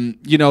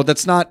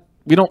 that's not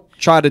 – we don't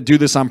try to do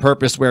this on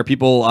purpose where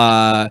people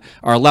are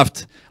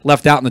left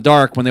out in the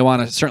dark when they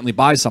want to certainly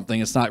buy something.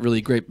 It's not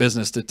really great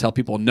business to tell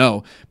people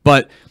no.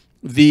 But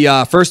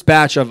the first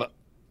batch of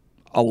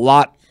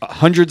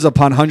hundreds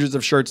upon hundreds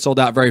of shirts sold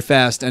out very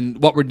fast.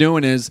 And what we're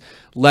doing is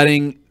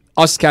letting –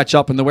 us catch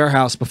up in the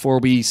warehouse before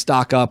we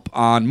stock up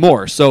on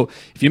more. So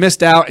if you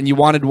missed out and you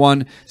wanted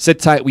one, sit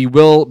tight. We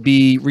will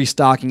be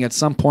restocking at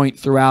some point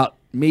throughout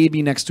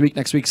maybe next week.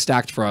 Next week's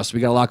stacked for us. We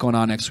got a lot going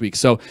on next week.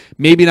 So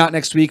maybe not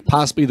next week,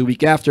 possibly the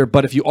week after.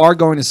 But if you are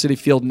going to Citi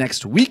Field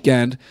next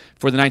weekend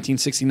for the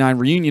 1969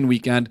 reunion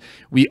weekend,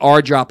 we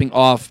are dropping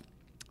off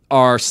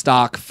our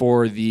stock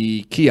for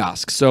the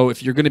kiosk. So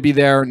if you're going to be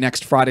there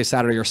next Friday,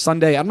 Saturday, or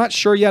Sunday, I'm not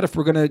sure yet if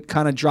we're going to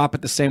kind of drop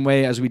it the same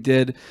way as we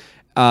did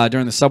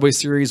during the Subway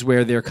Series,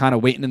 where they're kind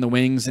of waiting in the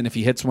wings, and if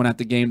he hits one at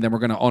the game, then we're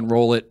going to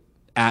unroll it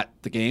at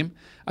the game.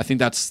 I think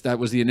that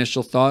was the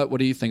initial thought. What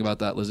do you think about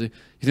that, Lizzie? You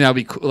think that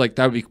would be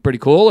that would be pretty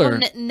cool? Or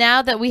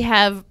now that we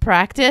have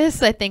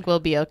practice, I think we'll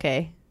be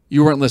okay.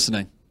 You weren't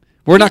listening.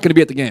 We're not going to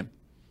be at the game.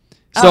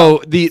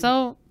 So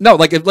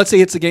let's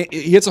say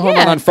he hits a home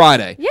run on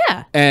Friday.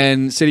 Yeah.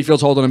 And Citi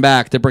Field's holding him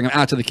back to bring him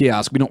out to the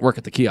kiosk. We don't work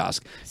at the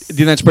kiosk. Do you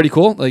think that's pretty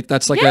cool? Like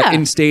that's like an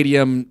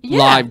in-stadium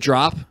live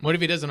drop. What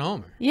if he doesn't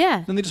homer?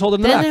 Yeah. Then they just hold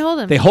him back.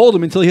 They hold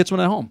him until he hits one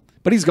at home.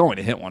 But he's going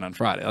to hit one on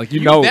Friday. Like you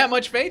know that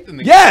much faith in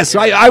the guy. Yes,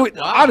 I would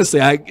honestly.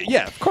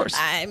 Of course.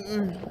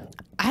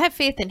 I have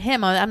faith in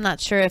him. I'm not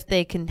sure if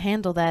they can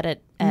handle that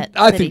at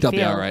I think they'll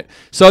be all right.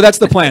 So that's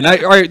the plan. All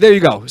right, there you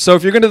go. So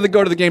if you're going to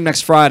go to the game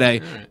next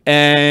Friday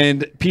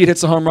and Pete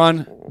hits a home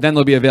run, then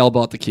they'll be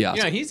available at the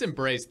kiosk. Yeah, he's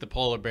embraced the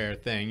polar bear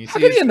thing. You see, how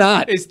could you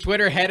not? His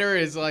Twitter header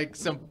is like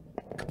some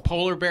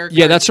polar bear cartoon.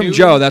 Yeah, that's from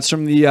Joe. That's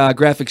from the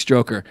Graphics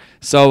Joker.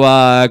 So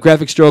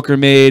Graphics Joker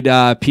made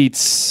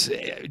Pete's.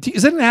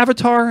 Is it an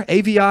avatar?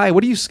 AVI?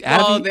 What do you?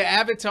 Well, the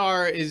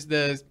avatar is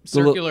the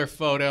circular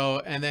photo,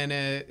 and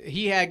then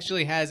he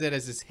actually has it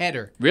as his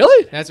header.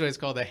 Really? That's what it's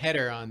called, the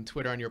header on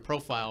Twitter on your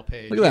profile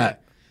page. Look at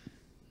that.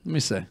 Let me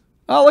see.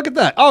 Oh, look at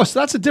that. Oh, so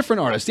that's a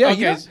different artist. Yeah.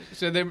 Okay,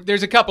 so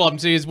there's a couple of them.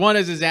 So one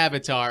is his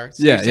avatar.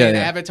 So yeah.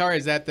 Avatar,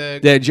 is that the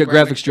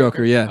Graphics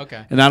Joker? Yeah.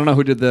 Okay. And I don't know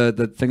who did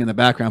the thing in the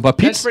background, but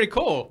Pete's that's pretty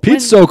cool.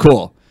 Pete's so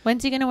cool.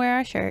 When's he gonna wear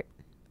our shirt?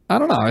 I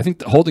don't know. I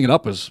think holding it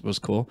up was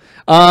cool.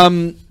 You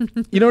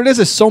know what it is?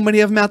 There's so many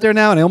of them out there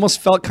now, and I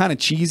almost felt kind of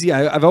cheesy.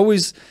 I've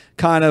always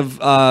kind of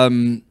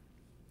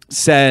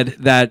said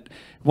that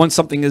once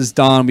something is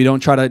done, we don't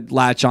try to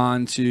latch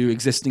on to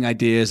existing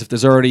ideas. If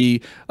there's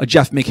already a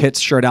Jeff McHitz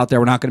shirt out there,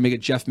 we're not going to make a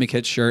Jeff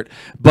McHitz shirt.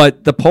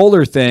 But the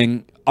Polar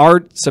thing,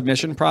 our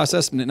submission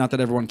process, not that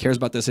everyone cares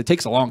about this, it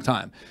takes a long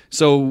time.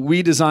 So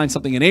we designed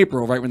something in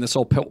April, right when this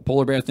whole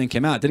polar bear thing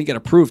came out. It didn't get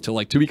approved till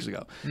like 2 weeks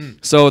ago.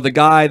 So the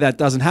guy that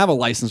doesn't have a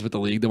license with the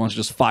league, that wants to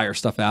just fire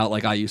stuff out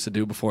like I used to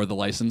do before the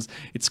license,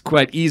 it's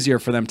quite easier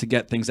for them to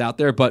get things out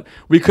there. But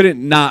we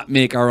couldn't not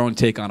make our own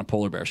take on a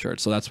polar bear shirt.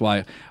 So that's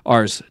why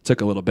ours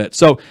took a little bit.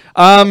 So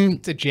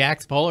it's a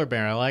Jack's polar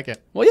bear. I like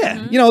it. Well,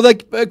 yeah.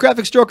 Like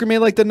Graphics Joker made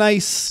like the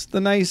nice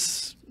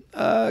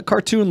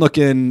cartoon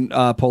looking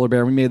polar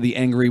bear. We made the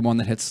angry one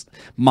that hits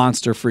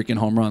monster freaking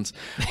home runs.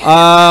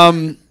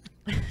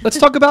 Let's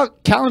talk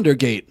about Calendar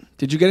Gate.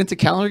 Did you get into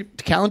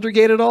Calendar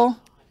Gate at all?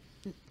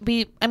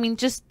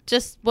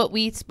 Just what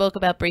we spoke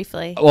about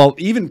briefly. Well,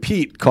 even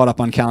Pete caught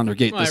up on Calendar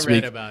Gate this week. I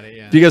read about it,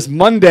 yeah. Because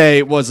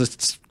Monday was a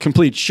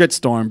complete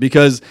shitstorm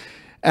because,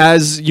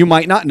 as you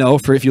might not know,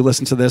 for if you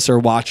listen to this or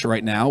watch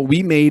right now,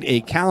 we made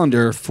a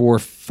calendar for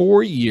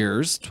 4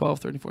 years, 12,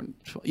 13,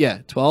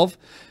 14, 12,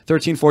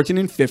 13, 14,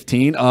 and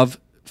 15 of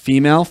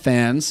female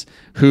fans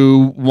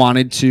who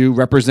wanted to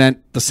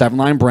represent the Seven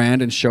Line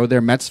brand and show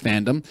their Mets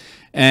fandom.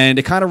 And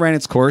it kind of ran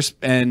its course.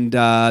 And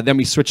then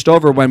we switched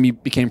over when we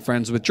became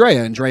friends with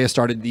Drea. And Drea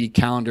started the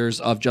calendars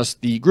of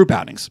just the group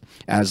outings,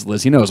 as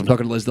Lizzie knows. I'm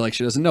talking to Lizzie like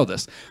she doesn't know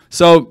this.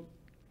 So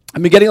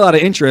I've been getting a lot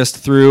of interest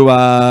through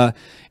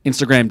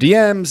Instagram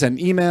DMs and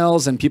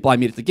emails and people I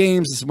meet at the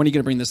games. This is, when are you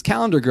going to bring this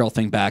calendar girl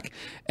thing back?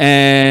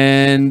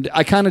 And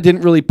I kind of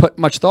didn't really put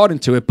much thought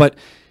into it. But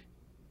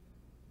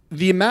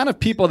the amount of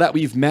people that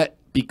we've met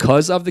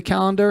because of the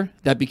calendar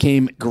that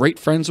became great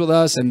friends with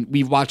us, and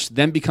we've watched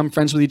them become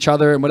friends with each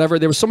other and whatever.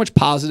 There was so much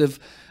positive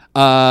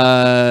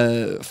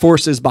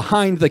forces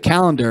behind the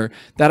calendar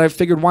that I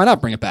figured, why not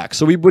bring it back?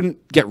 So we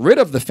wouldn't get rid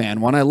of the fan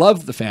one. I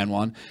love the fan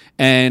one.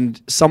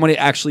 And somebody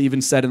actually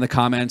even said in the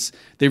comments,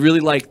 they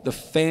really like the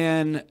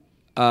fan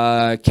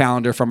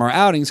calendar from our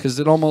outings because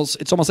it's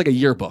almost like a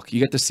yearbook. You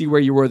get to see where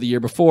you were the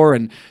year before,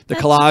 and the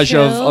That's collage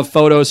true. of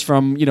photos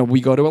from, we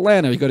go to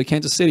Atlanta, we go to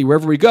Kansas City,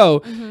 wherever we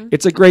go.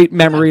 It's a great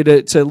memory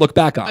to look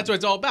back on. That's what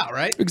it's all about,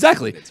 right?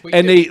 Exactly. what you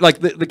And do. they like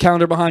the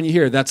calendar behind you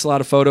here. That's a lot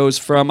of photos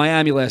from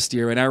Miami last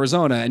year and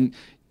Arizona. And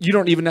you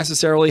don't even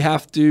necessarily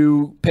have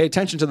to pay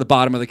attention to the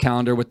bottom of the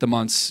calendar with the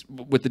months,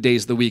 with the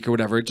days of the week or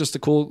whatever. It's just a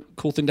cool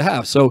thing to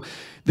have. So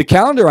the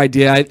calendar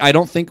idea, I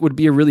don't think would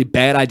be a really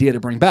bad idea to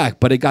bring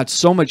back, but it got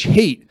so much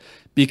hate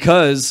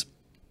because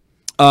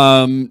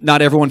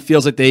not everyone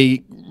feels that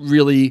they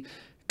really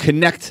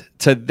connect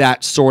to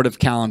that sort of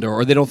calendar,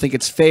 or they don't think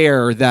it's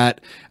fair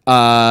that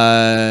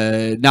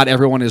not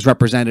everyone is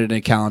represented in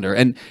a calendar,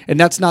 and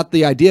that's not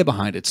the idea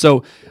behind it.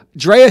 So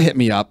Drea hit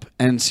me up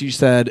and she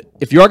said,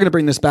 if you are going to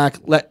bring this back,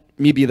 let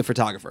me be the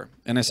photographer.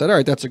 And I said, all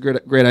right, that's a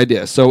great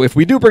idea. So if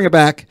we do bring it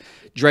back,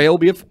 Drea will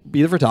be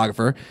the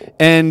photographer.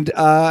 And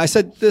I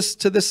said this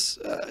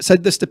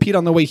to Pete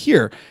on the way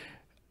here.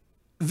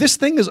 This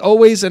thing is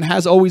always and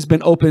has always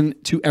been open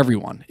to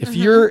everyone. If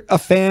you're a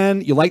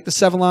fan, you like the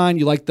 7 line,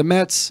 you like the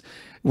Mets,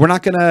 we're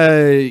not going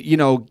to,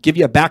 give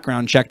you a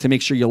background check to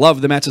make sure you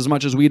love the Mets as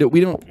much as we do.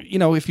 We don't,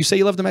 if you say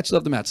you love the Mets, you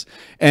love the Mets.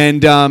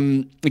 And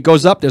it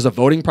goes up. There's a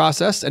voting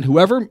process, and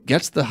whoever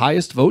gets the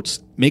highest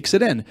votes makes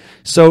it in.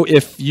 So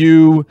if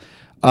you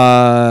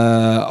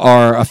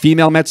are a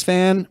female Mets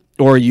fan,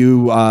 or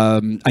you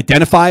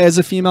identify as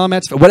a female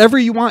Mets fan, whatever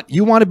you want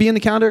to be in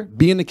the calendar,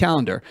 be in the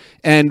calendar.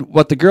 And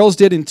what the girls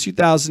did in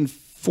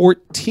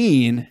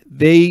 2014,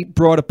 they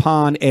brought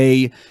upon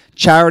a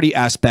charity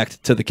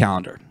aspect to the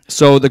calendar.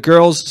 So the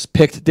girls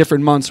picked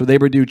different months where they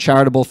would do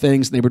charitable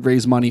things and they would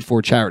raise money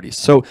for charities.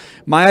 So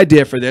my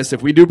idea for this,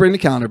 if we do bring the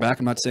calendar back,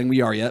 I'm not saying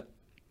we are yet,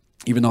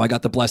 even though I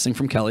got the blessing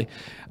from Kelly,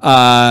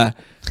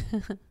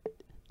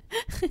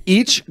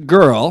 each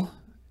girl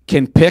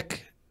can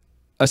pick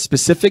a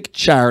specific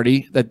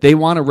charity that they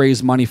want to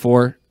raise money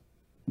for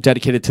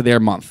dedicated to their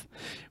month.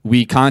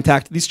 We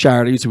contact these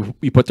charities.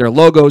 We put their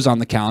logos on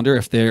the calendar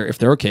if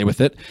they're okay with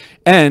it.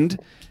 And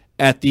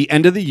at the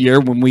end of the year,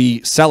 when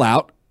we sell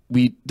out,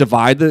 we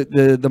divide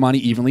the money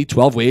evenly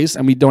 12 ways,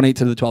 and we donate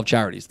to the 12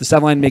 charities. The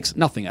 7 line makes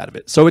nothing out of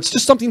it. So it's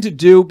just something to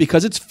do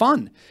because it's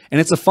fun.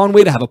 And it's a fun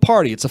way to have a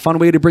party. It's a fun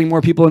way to bring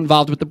more people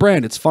involved with the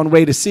brand. It's a fun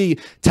way to see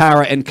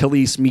Tara and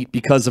Khalees meet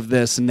because of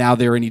this, and now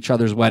they're in each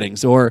other's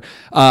weddings. Or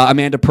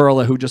Amanda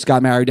Perla, who just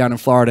got married down in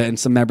Florida, and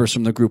some members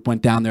from the group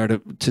went down there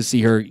to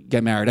see her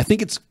get married. I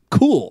think it's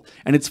cool,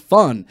 and it's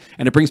fun,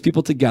 and it brings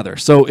people together.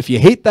 So if you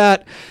hate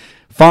that,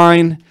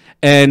 fine.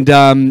 And,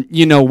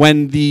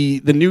 when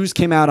the news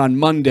came out on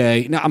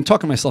Monday, now I'm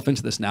talking myself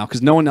into this now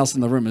because no one else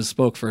in the room has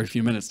spoke for a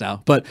few minutes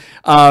now. But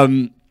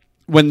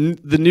when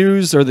the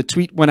news or the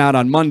tweet went out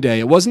on Monday,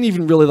 it wasn't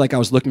even really like I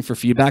was looking for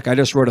feedback. I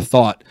just wrote a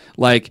thought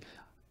like,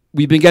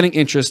 we've been getting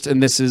interest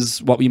and this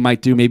is what we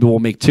might do. Maybe we'll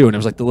make 2. And it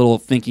was like the little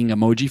thinking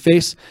emoji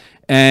face.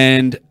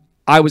 And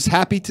I was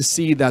happy to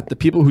see that the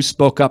people who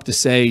spoke up to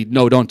say,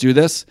 no, don't do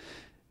this,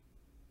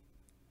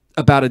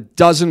 about a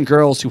dozen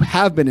girls who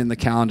have been in the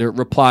calendar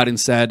replied and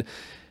said,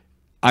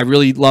 I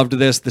really loved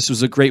this. This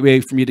was a great way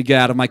for me to get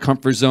out of my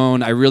comfort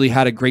zone. I really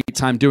had a great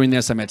time doing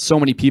this. I met so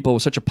many people. It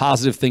was such a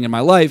positive thing in my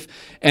life.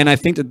 And I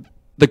think that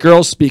the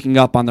girls speaking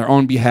up on their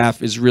own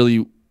behalf is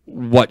really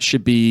what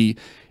should be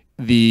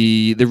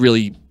the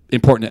really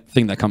important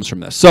thing that comes from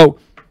this. So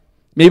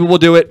maybe we'll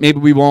do it. Maybe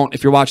we won't.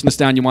 If you're watching this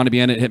down, you want to be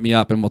in it, hit me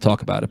up and we'll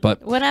talk about it.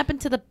 But What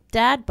happened to the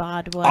dad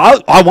bod one?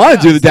 I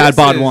want to do the dad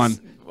bod This one.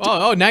 is-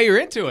 Oh, now you're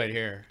into it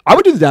here. I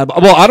would do the dad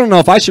bod. Well, I don't know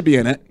if I should be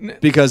in it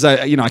because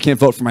I can't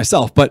vote for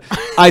myself. But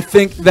I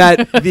think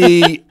that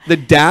the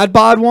dad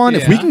bod one,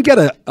 if we can get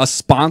a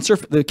sponsor,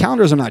 the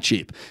calendars are not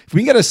cheap. If we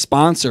can get a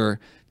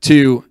sponsor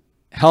to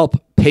help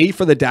pay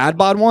for the dad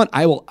bod one,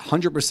 I will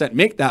 100%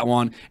 make that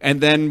one, and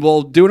then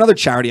we'll do another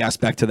charity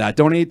aspect to that.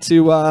 Donate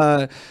to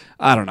I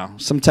don't know,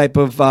 some type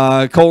of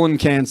colon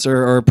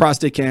cancer or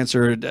prostate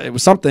cancer. It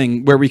was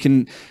something where we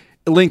can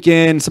link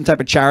in some type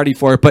of charity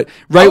for it. But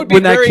right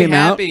when that came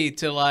out, I would be very happy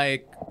to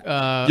like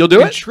You'll do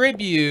it?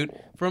 contribute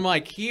from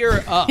like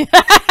here up. well,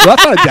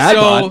 that's not a dad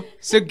bod.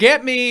 So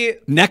get me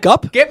Neck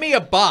up. Get me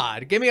a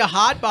bod. Get me a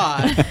hot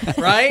bod,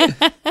 right?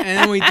 And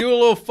then we do a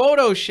little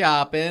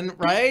photoshopping,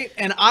 right?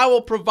 And I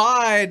will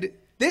provide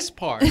this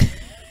part.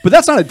 But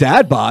that's not a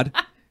dad bod.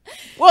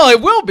 Well,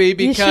 it will be You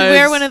because should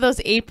wear one of those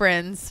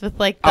aprons with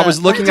like the I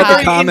was looking at the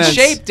very comments. in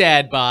shape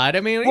dad bod. I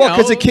mean, Well,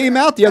 because it came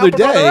out the other help a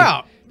brother day.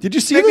 out. Did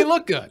you see Make me the-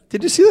 look good.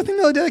 Did you see the thing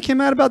the other day that came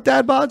out about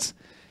dad bods?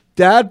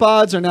 Dad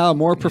bods are now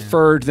more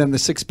preferred than the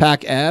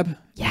 6-pack ab.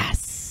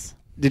 Yes.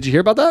 Did you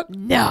hear about that?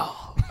 No.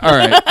 All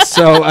right.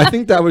 So I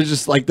think that was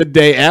just like the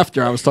day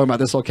after I was talking about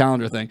this whole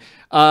calendar thing.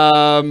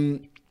 Yeah,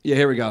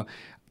 here we go.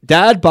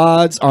 Dad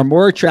bods are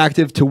more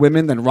attractive to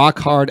women than rock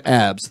hard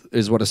abs,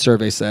 is what a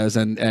survey says,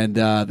 and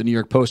the New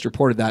York Post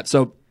reported that.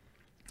 So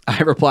I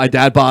replied,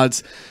 dad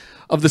bods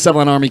of the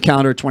 7-line Army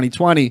calendar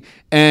 2020,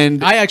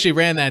 and I actually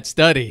ran that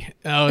study.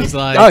 I was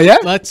like, Oh, yeah?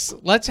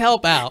 let's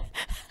help out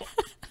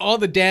all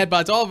the dad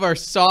bods, all of our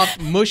soft,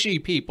 mushy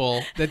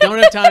people that don't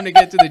have time to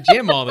get to the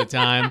gym all the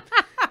time.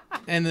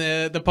 And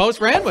the Post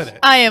ran with it.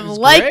 I am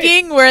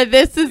liking where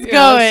this is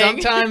going.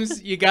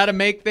 Sometimes you got to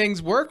make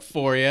things work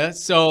for you.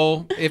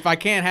 So if I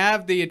can't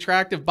have the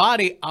attractive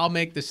body, I'll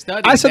make the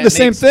study. I said that the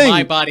same makes thing.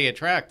 My body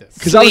attractive.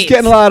 because I was Sweet.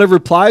 getting a lot of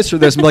replies for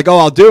this. I'm like, oh,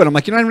 I'll do it. I'm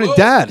like, you're not even a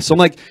dad. So I'm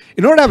like,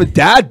 in order to have a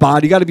dad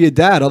bod, you got to be a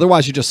dad.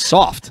 Otherwise, you're just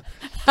soft.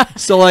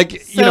 So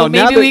like, So now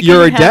maybe that we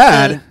you're a can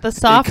have dad, the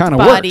soft it kind of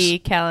body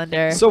works.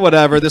 calendar. So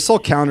whatever. This whole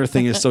calendar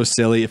thing is so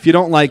silly. If you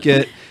don't like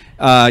it,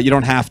 you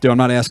don't have to. I'm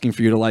not asking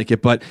for you to like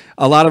it, but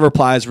a lot of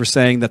replies were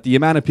saying that the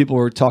amount of people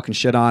who are talking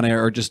shit on it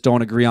or just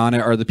don't agree on it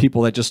are the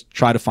people that just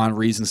try to find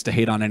reasons to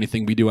hate on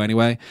anything we do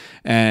anyway.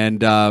 And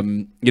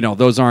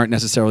those aren't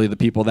necessarily the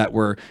people that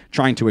we're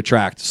trying to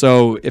attract.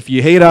 So if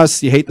you hate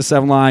us, you hate the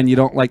 7-line, you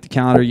don't like the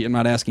calendar, I'm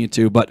not asking you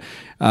to, but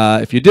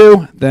if you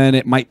do, then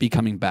it might be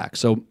coming back.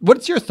 So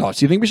what's your thoughts?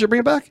 Do you think we should bring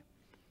it back?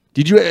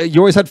 Did you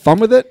always had fun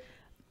with it?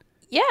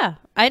 Yeah,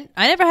 I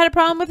never had a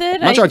problem with it.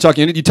 I'm not trying to talk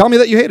you. You tell me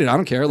that you hate it. I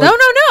don't care. Like,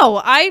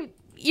 No.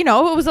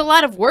 It was a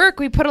lot of work.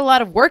 We put a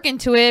lot of work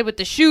into it with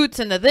the shoots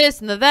and the this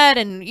and the that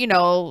and,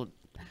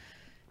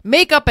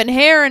 makeup and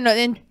hair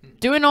and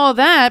doing all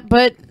that.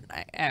 But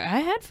I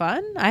had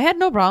fun. I had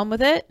no problem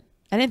with it.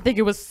 I didn't think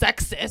it was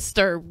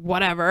sexist or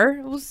whatever.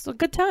 It was a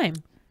good time.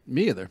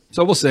 Me either.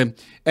 So we'll see.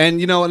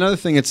 And another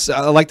thing,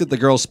 I like that the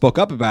girls spoke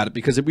up about it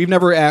because we've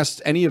never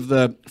asked any of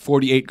the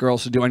 48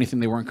 girls to do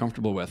anything they weren't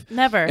comfortable with.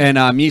 Never. And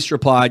Mies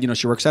replied,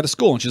 she works at a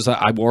school, and she's like,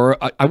 I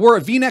wore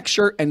a V-neck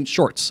shirt and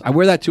shorts. I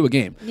wear that to a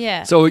game.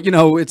 Yeah. So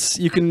it's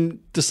you can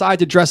decide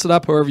to dress it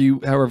up however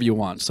you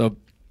want. So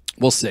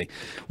we'll see.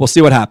 We'll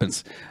see what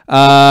happens.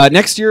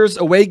 Next year's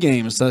away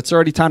games. So it's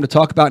already time to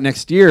talk about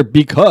next year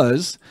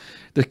because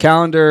the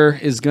calendar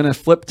is going to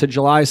flip to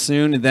July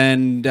soon, and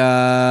then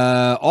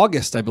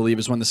August, I believe,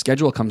 is when the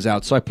schedule comes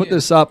out. So I put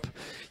this up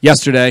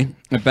yesterday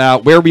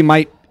about where we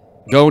might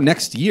go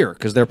next year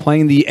because they're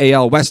playing the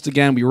AL West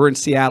again. We were in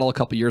Seattle a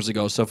couple years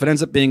ago, so if it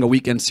ends up being a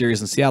weekend series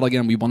in Seattle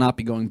again, we will not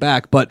be going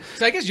back. But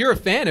So I guess you're a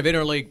fan of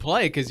interleague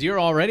play because you're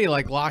already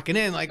like locking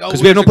in, like, oh,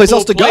 'Cause we have no place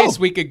else to go.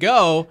 We could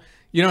go.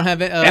 You don't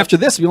have it. after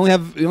this, we only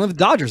have the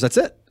Dodgers. That's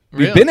it.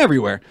 We've Really? been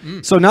everywhere.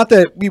 So not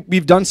that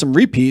we've done some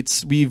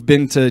repeats. We've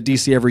been to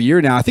DC every year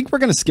now. I think we're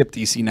going to skip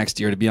DC next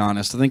year, to be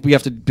honest. I think we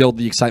have to build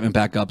the excitement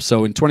back up.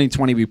 So in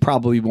 2020, we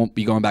probably won't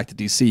be going back to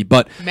DC.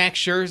 But Max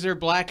Scherzer,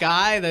 black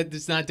eye,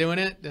 that's not doing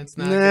it. That's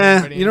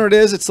not. you know what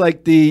it is? It's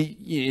like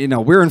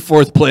we're in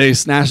fourth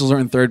place. Nationals are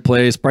in third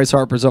place. Bryce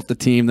Harper's off the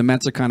team. The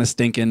Mets are kind of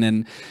stinking.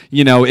 And,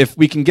 if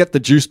we can get the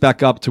juice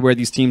back up to where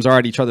these teams are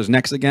at each other's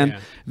necks again,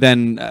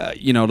 then,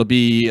 it'll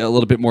be a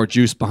little bit more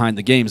juice behind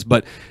the games.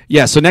 But,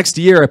 yeah, so next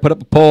year I put up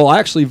a poll. I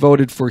actually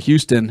voted for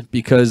Houston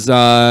because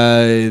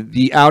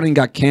the outing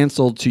got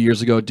canceled 2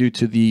 years ago due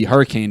to the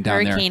hurricane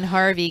down there. Hurricane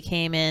Harvey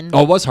came in.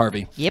 Oh, it was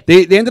Harvey. Yep.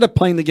 They ended up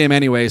playing the game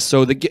anyway,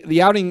 so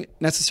the outing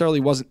necessarily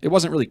wasn't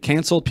really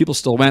canceled. People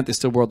still went. They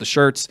still wore the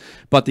shirts,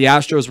 but the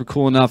Astros were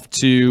cool enough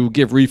to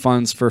give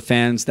refunds for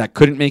fans that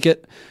couldn't make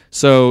it.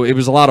 So it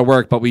was a lot of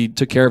work, but we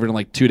took care of it in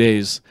like 2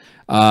 days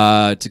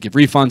to give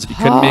refunds if you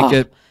couldn't make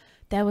it.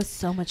 That was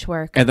so much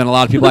work. And then a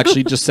lot of people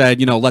actually just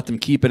said, let them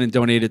keep it and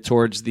donate it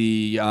towards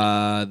the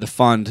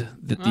fund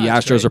that the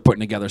that's Astros great. are putting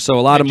together. So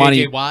a lot of money.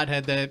 J.J. Watt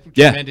had that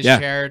Yeah, tremendous yeah.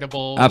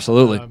 charitable,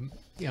 Absolutely.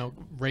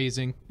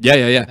 raising.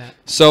 Yeah.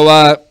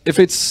 So if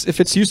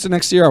it's Houston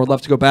next year, I would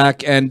love to go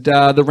back. And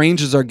the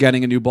Rangers are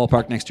getting a new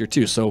ballpark next year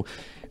too. So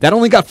that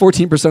only got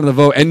 14% of the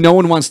vote, and no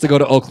one wants to go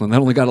to Oakland.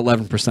 That only got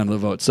 11% of the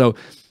vote. So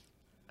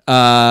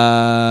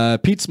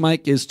Pete's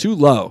mic is too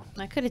low.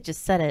 I could have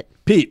just said it.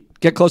 Pete,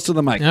 get close to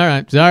the mic. All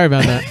right, sorry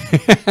about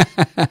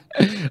that.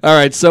 All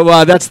right, so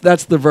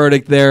that's the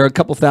verdict there. A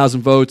couple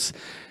thousand votes.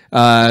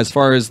 As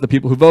far as the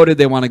people who voted,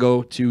 they want to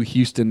go to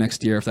Houston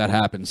next year if that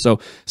happens. So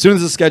as soon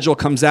as the schedule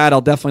comes out,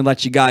 I'll definitely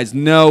let you guys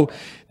know.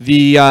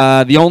 The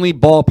only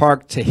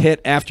ballpark to hit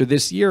after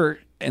this year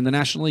in the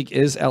National League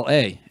is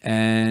LA.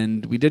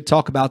 And we did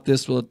talk about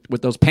this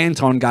with those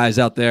Pantone guys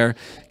out there,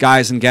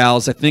 guys and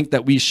gals. I think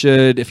that we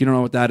should, if you don't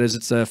know what that is,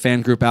 it's a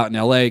fan group out in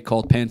LA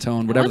called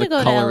Pantone, whatever the wanna go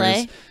to color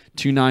LA. is.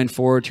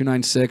 294,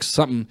 296,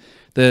 something,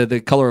 the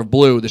color of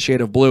blue, the shade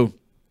of blue.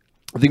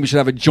 I think we should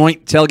have a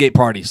joint tailgate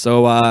party.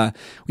 So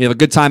we have a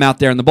good time out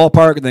there in the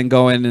ballpark and then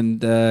go in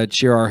and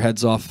cheer our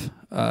heads off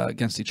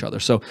against each other.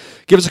 So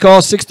give us a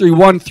call,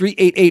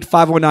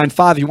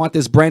 631-388-5095. If you want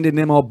this Brandon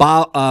Nimmo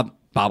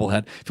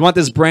bobblehead, if you want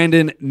this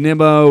Brandon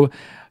Nimmo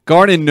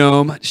Garden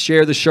Gnome.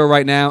 Share the show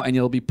right now, and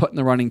you'll be put in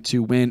the running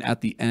to win at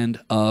the end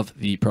of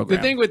the program.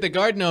 The thing with the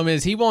Garden Gnome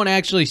is he won't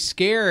actually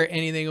scare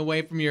anything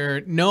away from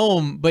your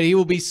gnome, but he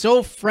will be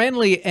so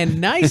friendly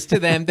and nice to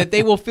them that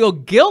they will feel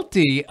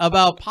guilty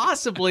about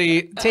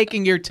possibly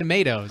taking your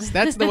tomatoes.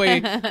 That's the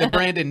way the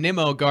Brandon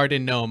Nimmo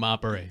Garden Gnome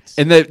operates.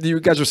 And you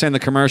guys were saying the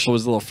commercial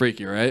was a little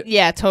freaky, right?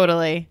 Yeah,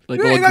 totally.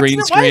 Like a little green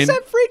Why screen. is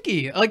that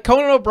freaky? Like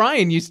Conan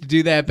O'Brien used to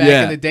do that back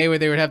Yeah. in the day where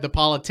they would have the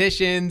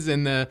politicians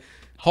and the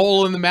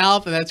hole in the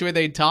mouth, and that's where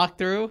they'd talk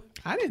through.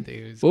 I didn't think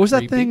it was What was that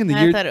creepy. thing in the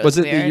I year? thought it Was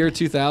was it the weird. year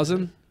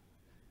 2000?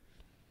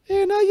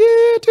 In the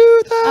year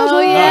 2000. Oh, Oh,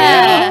 yeah.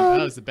 yeah.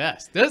 That was the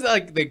best. Those are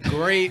like the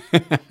great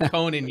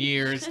Conan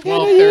years, In the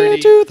year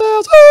 1230.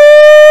 2000.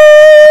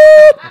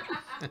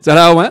 Is that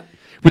how it went?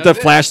 With the That was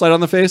it. flashlight on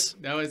the face?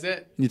 That was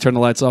it. You turn the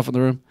lights off in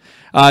the room?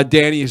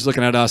 Danny, who's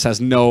looking at us, has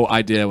no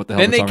idea what the hell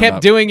Then we're they talking kept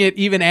about. doing it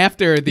even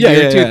after the Yeah,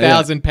 year yeah, yeah,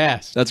 2000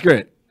 passed. That's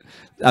great.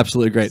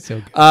 Absolutely great.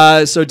 So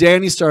good. So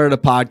Danny started a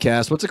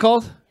podcast. What's it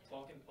called?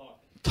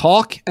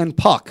 Talk and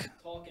Puck.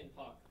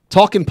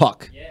 Talk and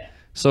Puck. Yeah.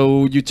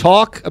 So you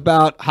talk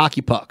about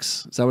hockey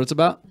pucks. Is that what it's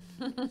about?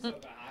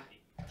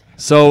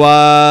 So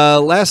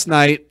last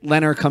night,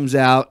 Leonard comes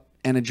out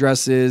and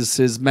addresses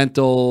his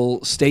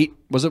mental state.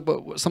 Was it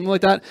something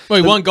like that? Well,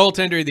 he won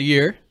goaltender of the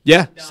year.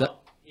 Yeah. No,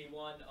 he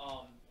won.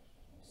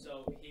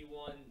 So he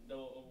won the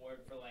award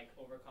for like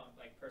overcome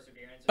like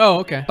perseverance. or Oh,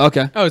 something okay. like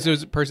that. Okay. Oh, so it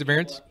was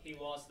perseverance? He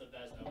lost the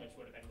Vezina, which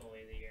would have been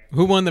goalie of the year.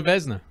 Who won the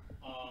Vesna?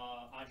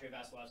 Andre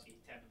Vasilevsky,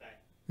 Tampa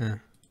Bay.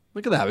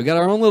 Look at that. We got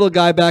our own little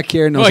guy back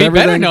here. Knows Well, he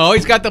everything. better know.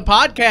 He's got the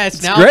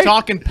podcast now, great.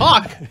 Talking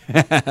Puck.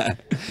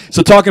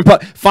 So talking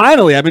puck.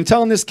 Finally, I've been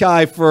telling this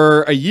guy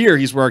for a year.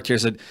 He's worked here. I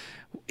said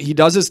he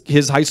does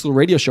his high school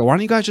radio show. Why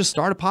don't you guys just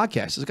start a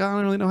podcast? He's like, I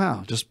don't really know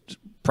how. Just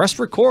press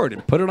record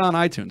and put it on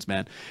iTunes,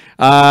 man.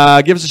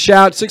 Give us a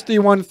shout,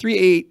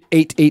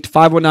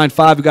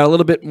 631-388-5195. We got a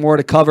little bit more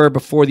to cover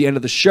before the end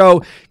of the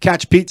show.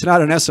 Catch Pete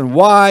tonight on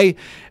SNY.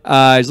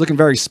 He's looking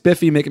very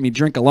spiffy, making me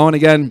drink alone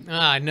again.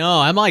 No,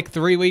 I'm like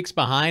 3 weeks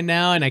behind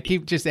now, and I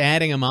keep just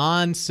adding them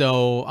on.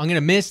 So I'm going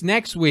to miss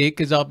next week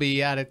because I'll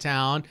be out of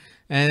town.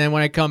 And then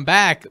when I come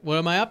back, what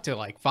am I up to?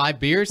 Like 5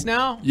 beers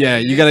now? Yeah,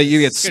 you get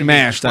It's gonna be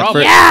smashed that trouble.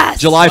 first Yes!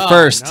 July Oh,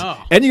 1st. no.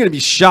 And you're gonna be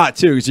shot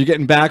too, because you're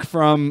getting back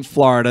from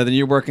Florida, then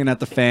you're working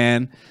at the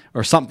Fan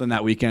or something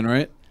that weekend,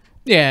 right?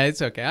 Yeah,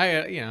 it's okay.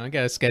 I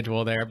got a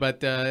schedule there,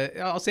 but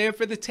I'll save it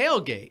for the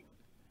tailgate.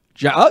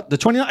 The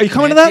 29th. Are you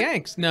coming to Mets that?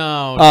 Yanks.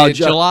 No, Oh,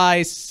 July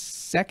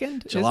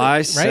 2nd. July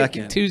is it? Right?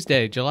 2nd.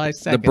 Tuesday, July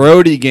 2nd. The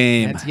Brody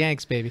game. That's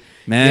Yanks, baby.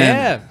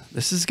 Man, Yeah.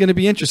 this is gonna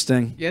be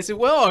interesting. Yes, it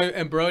will.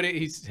 And Brody,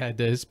 he's had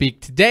to speak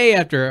today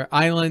after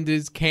Island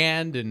is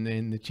canned,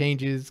 and the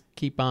changes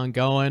keep on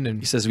going. He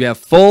And says we have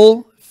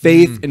full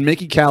faith in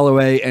Mickey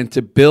Callaway and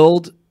to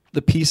build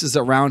the pieces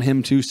around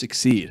him to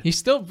succeed. he's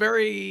still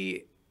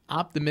very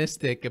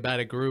optimistic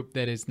about a group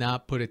that has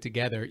not put it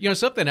together. You know,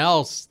 something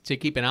else to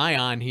keep an eye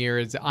on here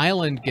is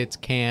Island gets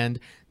canned.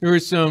 There were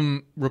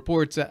some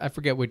reports, I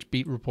forget which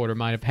beat reporter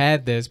might have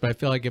had this, but I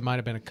feel like it might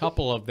have been a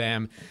couple of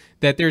them,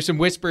 that there's some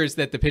whispers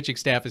that the pitching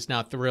staff is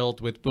not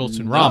thrilled with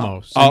Wilson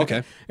Ramos. Oh,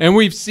 okay. And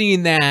we've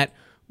seen that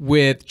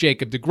with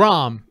Jacob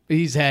deGrom.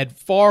 He's had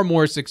far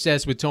more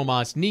success with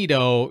Tomas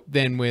Nido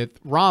than with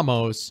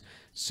Ramos.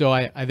 So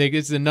I think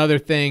this is another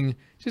thing,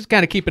 just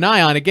kind of keep an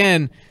eye on.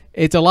 Again,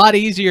 it's a lot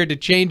easier to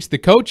change the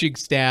coaching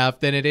staff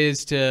than it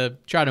is to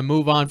try to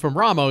move on from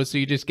Ramos. So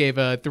you just gave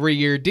a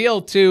 3-year deal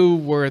to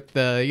worth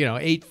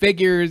 8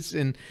 figures,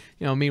 and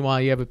meanwhile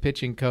you have a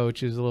pitching coach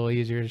who's a little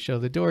easier to show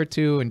the door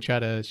to and try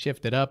to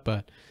shift it up.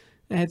 But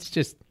it's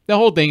just, the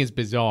whole thing is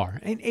bizarre.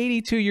 And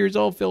 82 years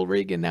old, Phil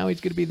Regan, now he's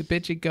going to be the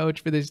pitching coach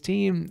for this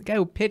team. The guy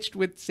who pitched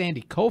with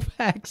Sandy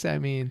Koufax. I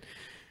mean,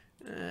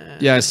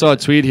 Yeah, I saw a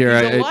tweet here.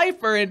 he's a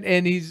lifer,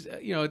 and he's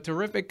a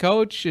terrific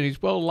coach, and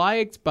he's well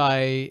liked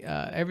by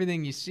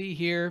everything you see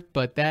here.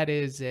 But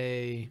that's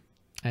a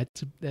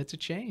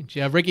change.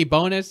 Yeah, Ricky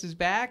Bonas is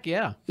back.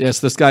 Yeah, Yes,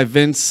 this guy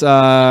Vince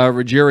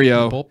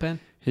Ruggiero. bullpen.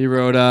 He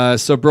wrote,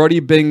 so Brody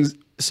brings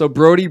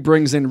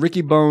in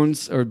Ricky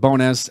Bones or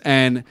Bones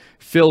and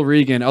Phil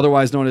Regan,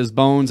 otherwise known as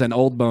Bones and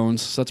Old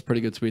Bones. So that's a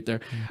pretty good tweet there.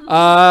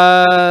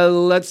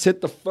 Let's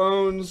hit the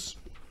phones.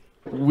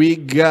 We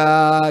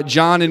got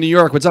John in New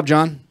York. What's up,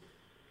 John?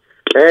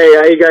 Hey,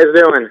 how you guys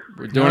doing?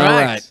 We're doing all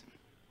right.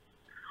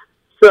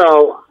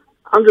 So,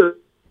 I'm just,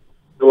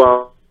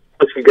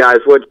 ask you guys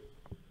what.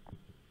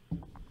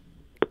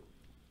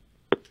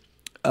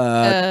 All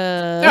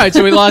right,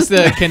 so we lost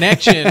the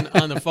connection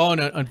on the phone,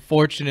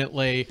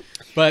 unfortunately,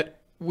 but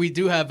we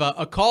do have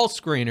a call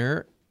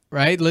screener,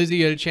 right? Lizzie,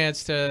 you had a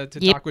chance to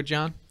Yep. talk with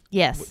John?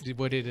 Yes.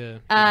 What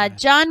did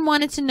John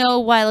wanted to know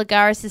why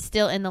Lagares is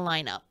still in the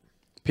lineup.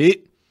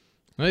 Pete?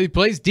 Well, he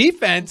plays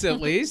defense at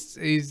least.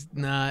 He's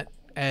not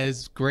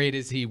as great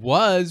as he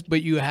was,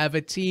 but you have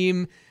a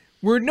team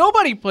where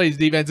nobody plays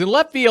defense. In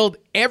left field,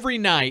 every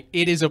night,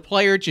 it is a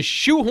player just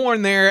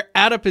shoehorned there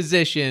out of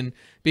position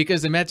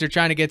because the Mets are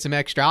trying to get some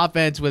extra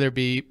offense, whether it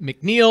be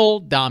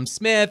McNeil, Dom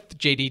Smith,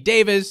 J.D.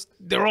 Davis.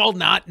 They're all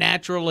not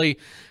naturally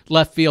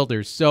left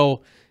fielders.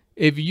 So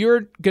if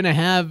you're going to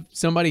have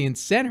somebody in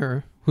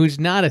center who's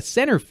not a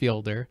center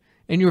fielder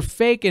and you're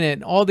faking it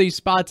in all these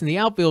spots in the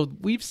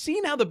outfield, we've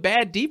seen how the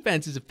bad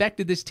defense has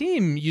affected this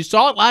team. You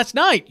saw it last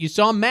night. You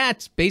saw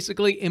Matz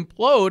basically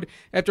implode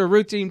after a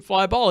routine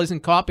fly ball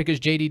isn't caught because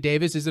J.D.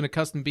 Davis isn't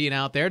accustomed to being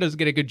out there, doesn't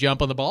get a good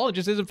jump on the ball, and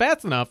just isn't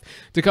fast enough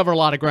to cover a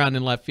lot of ground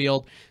in left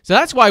field. So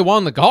that's why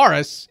Juan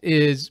Lagares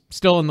is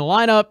still in the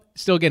lineup,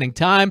 still getting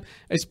time.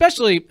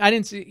 Especially, I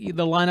didn't see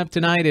the lineup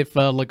tonight if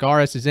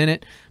Lagares is in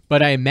it,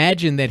 but I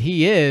imagine that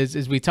he is,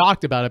 as we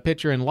talked about, a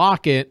pitcher in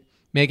Lockett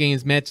making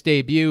his Mets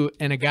debut,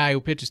 and a guy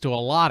who pitches to a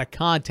lot of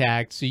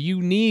contact. So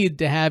you need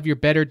to have your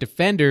better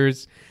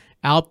defenders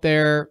out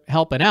there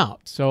helping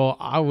out. So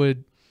I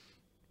would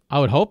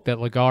hope that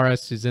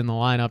Lagares is in the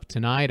lineup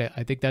tonight.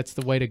 I think that's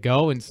the way to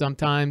go. And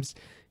sometimes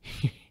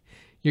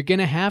you're going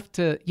to have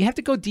to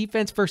go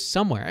defense first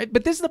somewhere.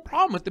 But this is the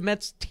problem with the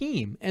Mets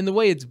team and the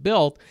way it's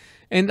built.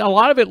 And a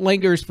lot of it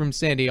lingers from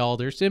Sandy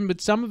Alderson,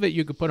 but some of it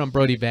you could put on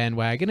Brody Van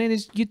Wagen. And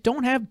is you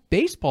don't have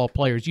baseball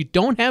players. You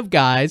don't have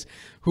guys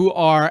who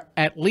are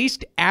at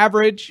least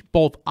average,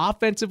 both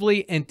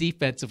offensively and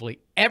defensively.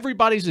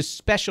 Everybody's a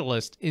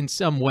specialist in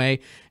some way.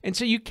 And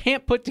so you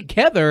can't put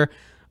together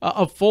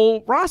a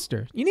full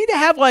roster. You need to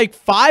have like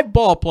 5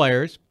 ball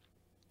players,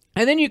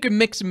 and then you can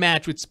mix and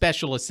match with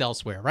specialists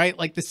elsewhere, right?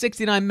 Like the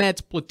 69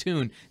 Mets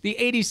platoon, the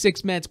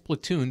 86 Mets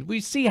platoon. We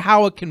see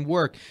how it can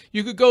work.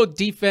 You could go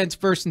defense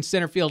first in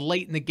center field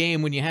late in the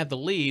game when you have the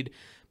lead.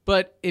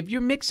 But if you're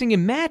mixing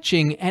and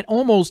matching at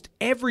almost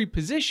every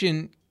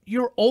position,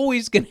 you're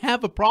always going to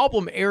have a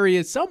problem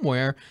area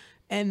somewhere.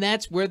 And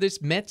that's where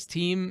this Mets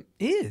team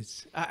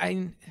is.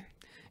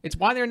 It's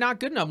why they're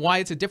not good enough, why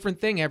it's a different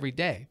thing every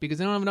day, because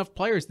they don't have enough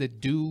players that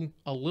do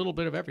a little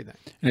bit of everything.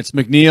 And it's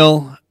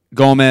McNeil,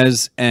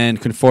 Gomez, and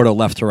Conforto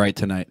left to right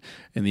tonight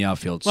in the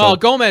outfield. Well,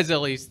 Gomez,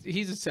 at least,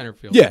 he's a center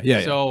fielder.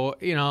 Yeah. So,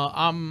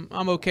 I'm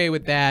okay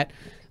with that.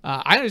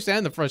 I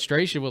understand the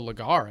frustration with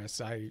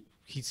Lagares.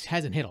 He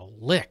hasn't hit a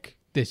lick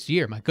this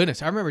year. My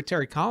goodness. I remember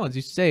Terry Collins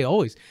used to say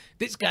always,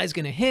 this guy's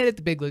going to hit at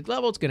the big league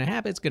level. It's going to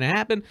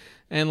happen.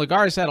 And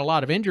Lagares had a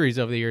lot of injuries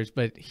over the years,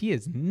 but he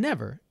has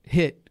never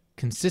hit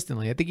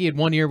consistently. I think he had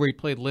one year where he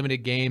played limited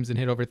games and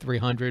hit over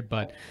 300,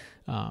 but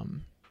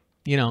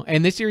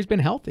and this year he's been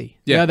healthy.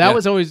 That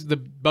was always the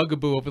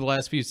bugaboo over the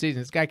last few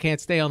seasons. This guy can't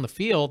stay on the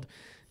field.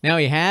 Now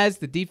he has.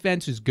 The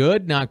defense is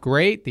good, not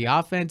great. The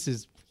offense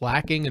is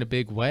lacking in a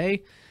big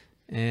way.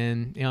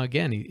 And,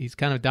 again, he's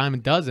kind of dime a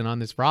dozen on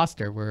this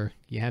roster where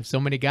you have so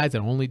many guys that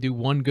only do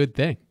one good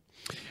thing.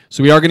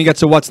 So we are going to get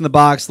to what's in the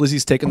box.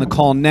 Lizzie's taking the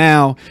call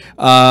now.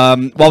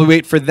 While we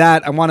wait for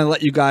that, I want to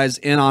let you guys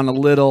in on a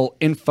little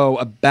info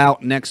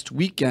about next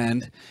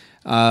weekend.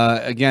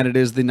 Again, it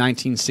is the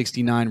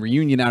 1969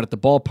 reunion out at the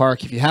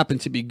ballpark. If you happen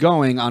to be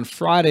going on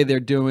Friday, they're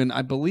doing,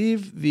 I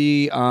believe,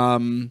 the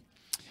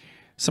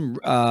some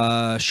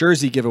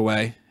jersey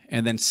giveaway,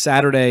 and then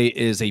Saturday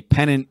is a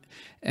pennant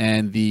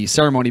and the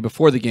ceremony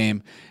before the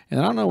game. And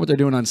I don't know what they're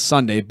doing on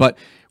Sunday, but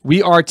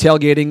we are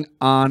tailgating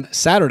on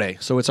Saturday,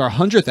 so it's our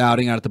 100th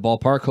outing out at the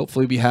ballpark.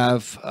 Hopefully, we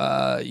have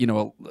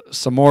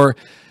some more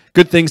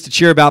good things to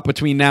cheer about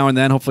between now and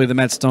then. Hopefully, the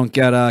Mets don't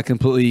get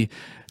completely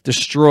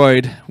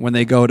destroyed when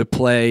they go to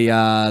play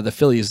the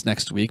Phillies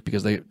next week,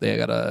 because they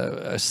got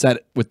a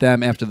set with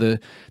them after the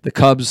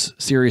Cubs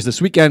series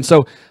this weekend.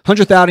 So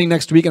 100th outing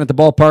next weekend at the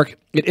ballpark.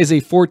 It is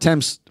a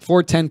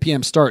 4:10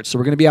 p.m. start, so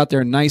we're going to be out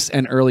there nice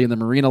and early in the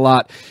marina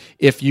lot.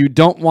 If you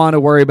don't want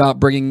to worry about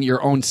bringing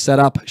your own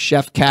setup,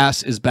 Chef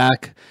Cass is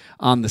back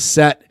on the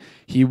set.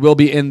 He will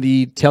be in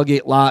the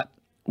tailgate lot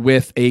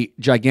with a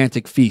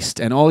gigantic feast.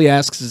 And all he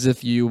asks is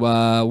if you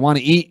want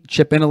to eat,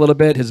 chip in a little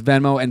bit. His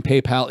Venmo and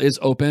PayPal is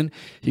open.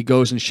 He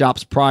goes and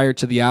shops prior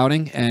to the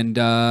outing,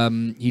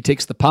 and he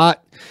takes the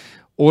pot,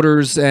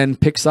 orders and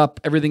picks up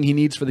everything he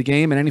needs for the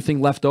game, and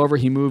anything left over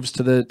he moves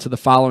to the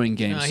following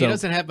game. He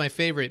doesn't have my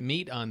favorite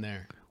meat on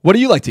there. What do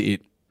you like to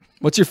eat?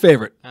 What's your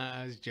favorite?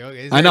 I was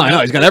joking. I know.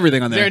 He's got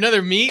everything on there. Is there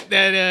another meat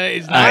that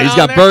is not He's on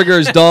got there?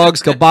 burgers,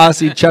 dogs,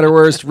 kielbasi,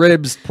 cheddarwurst,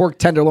 ribs, pork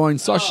tenderloin,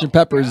 sausage and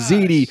peppers,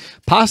 ziti,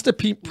 pasta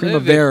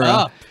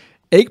primavera,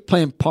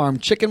 eggplant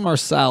parm, chicken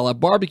marsala,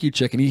 barbecue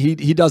chicken.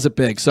 He does it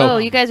big. So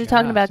you guys are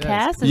talking about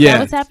Cass? Is yeah,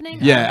 that what's happening?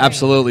 Yeah,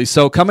 absolutely.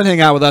 So come and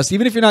hang out with us,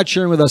 even if you're not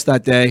cheering with us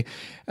that day.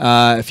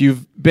 If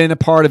you've been a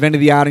part of any of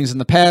the outings in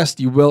the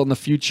past, you will in the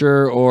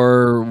future,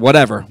 or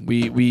whatever.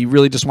 We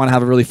really just want to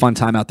have a really fun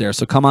time out there.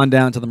 So come on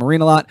down to the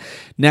Marina Lot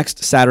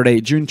next Saturday,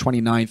 June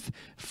 29th,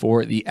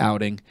 for the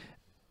outing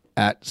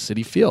at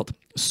Citi Field.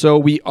 So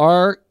we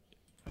are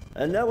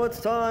and now it's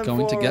time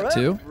going to get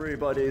to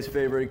everybody's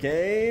favorite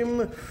game.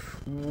 What's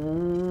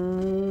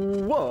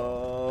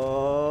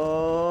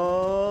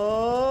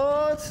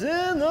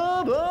in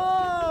the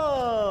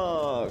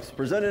box?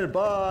 Presented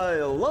by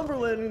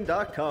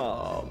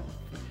Lumberland.com.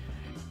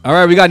 All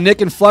right, we got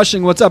Nick in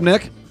Flushing. What's up,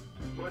 Nick?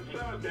 What's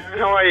up, Darren?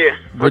 How are you?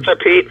 What's up,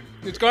 Pete?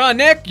 What's going on,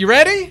 Nick? You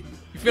ready?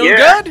 You feeling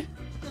Yeah. good?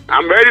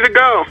 I'm ready to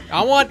go.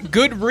 I want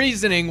good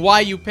reasoning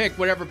why you pick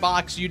whatever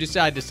box you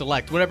decide to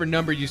select, whatever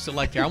number you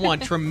select here. I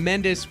want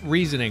tremendous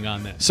reasoning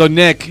on this. So,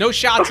 Nick, No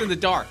shots in the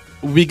dark.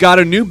 we got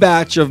a new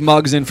batch of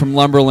mugs in from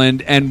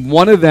Lumberland, and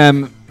one of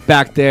them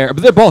back there,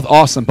 but they're both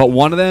awesome, but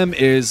one of them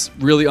is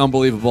really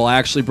unbelievable. I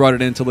actually brought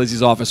it into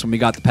Lizzie's office when we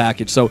got the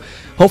package, so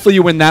hopefully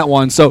you win that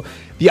one. So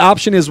the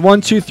option is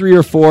 1, 2, 3,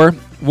 or 4.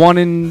 1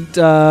 and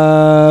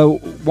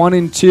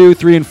 2,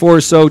 3 and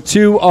 4. So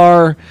 2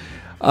 are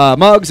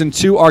mugs and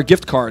 2 are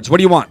gift cards. What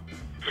do you want?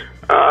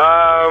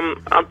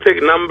 I'll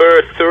pick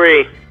number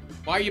 3.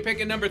 Why are you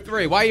picking number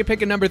 3? Why are you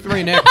picking number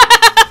 3, Nick?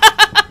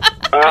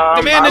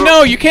 Demand to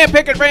know. You can't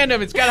pick at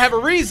random. It's got to have a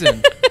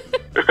reason.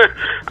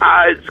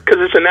 It's because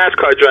it's a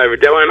NASCAR driver,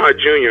 Dale Earnhardt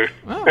Jr.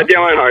 Oh,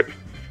 Dale Earnhardt.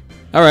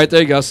 All right,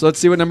 there you go. So let's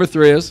see what number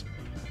 3 is.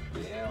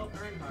 Dale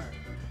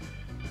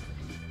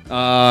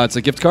Earnhardt. It's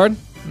a gift card.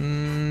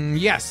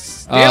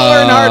 Yes. Dale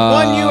Earnhardt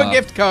won you a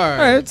gift card.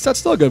 All right, that's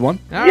still a good one.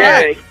 All Yay.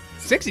 right.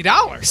 $60.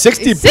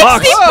 $60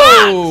 bucks.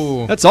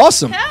 Whoa. That's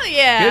awesome. Hell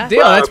yeah. Good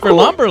deal. That's for Cool.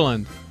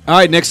 Lumberland. All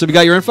right, Nick, so we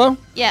got your info?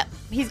 Yeah,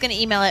 he's going to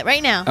email it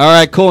right now. All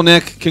right, cool,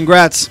 Nick.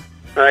 Congrats.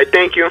 All right,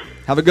 thank you.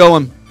 Have a good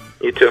one.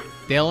 You too.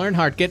 Dale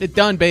Earnhardt, getting it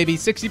done, baby.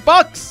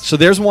 $60. So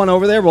there's one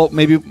over there. Well,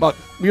 maybe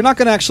you're not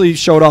going to actually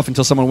show it off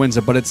until someone wins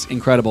it, but it's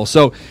incredible.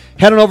 So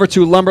head on over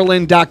to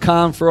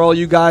lumberland.com for all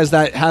you guys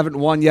that haven't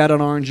won yet on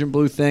Orange and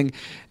Blue thing,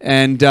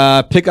 and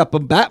pick up a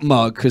bat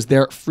mug because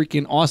they're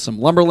freaking awesome.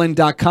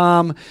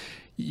 Lumberland.com.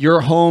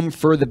 Your home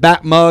for the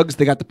bat mugs.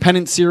 They got the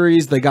pennant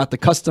series. They got the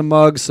custom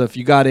mugs. So if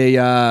you got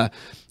a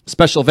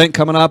special event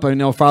coming up, I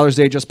know Father's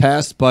Day just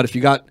passed, but if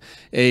you got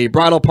a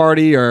bridal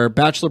party or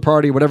bachelor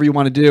party, whatever you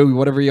want to do,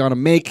 whatever you want to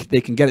make,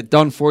 they can get it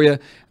done for you.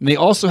 And they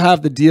also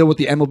have the deal with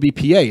the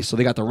MLBPA. So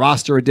they got the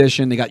roster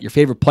edition. They got your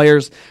favorite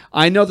players.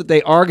 I know that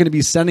they are going to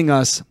be sending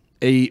us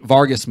a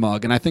Vargas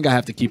mug, and I think I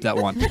have to keep that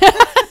one.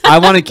 I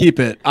want to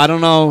keep it. I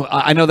don't know.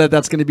 I know that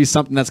that's going to be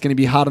something that's going to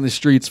be hot on the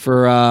streets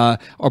for our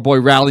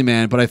boy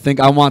Rallyman, but I think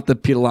I want the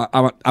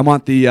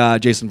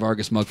Jason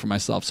Vargas mug for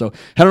myself. So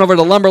head on over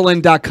to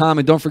lumberland.com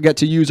and don't forget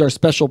to use our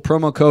special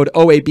promo code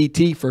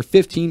OABT for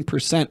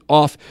 15%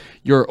 off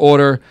your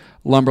order.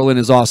 Lumberland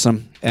is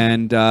awesome,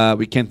 and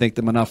we can't thank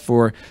them enough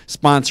for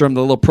sponsoring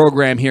the little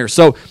program here.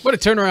 So What a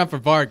turnaround for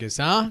Vargas,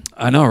 huh?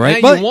 I know,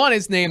 right? Now you want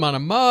his name on a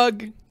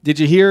mug. Did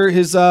you hear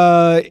his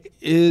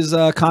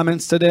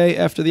comments today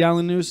after the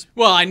Island news?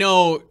 Well, I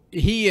know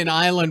he and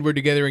Island were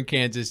together in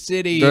Kansas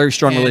City. Very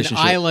strong and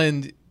relationship.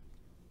 Island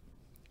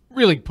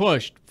really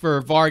pushed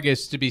for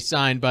Vargas to be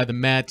signed by the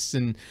Mets,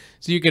 and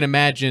so you can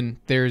imagine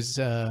there's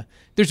a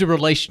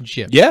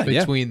relationship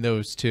between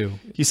those two.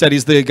 He said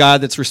he's the guy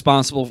that's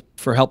responsible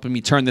for helping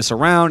me turn this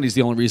around. He's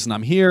the only reason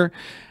I'm here.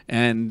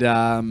 And,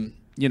 at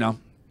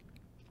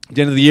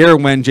the end of the year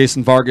when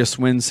Jason Vargas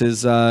wins his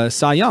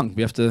Cy Young,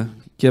 we have to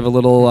give a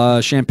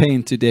little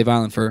champagne to Dave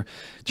Island for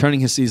turning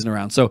his season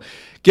around. So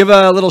give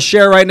a little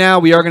share right now.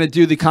 We are going to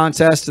do the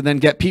contest and then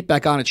get Pete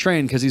back on a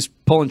train because he's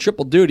pulling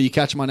triple duty. You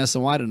catch him on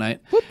SNY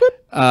tonight. Whoop, whoop.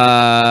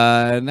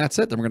 And that's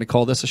it. Then we're going to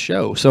call this a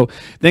show. So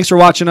thanks for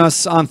watching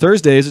us on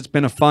Thursdays. It's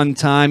been a fun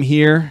time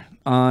here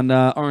on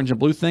Orange and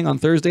Blue thing on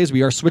Thursdays.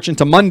 We are switching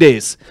to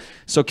Mondays.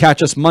 So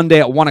catch us Monday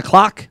at 1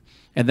 o'clock.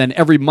 And then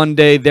every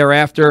Monday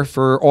thereafter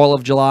for all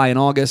of July and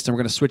August. And we're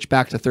going to switch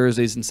back to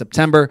Thursdays in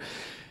September.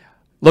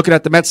 Looking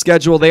at the Mets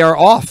schedule, they are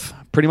off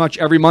pretty much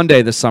every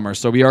Monday this summer.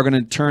 So we are going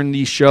to turn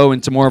the show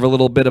into more of a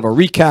little bit of a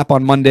recap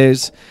on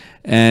Mondays.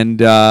 And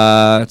it's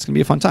going to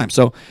be a fun time.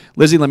 So,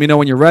 Lizzie, let me know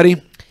when you're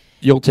ready.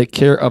 You'll take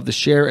care of the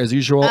share as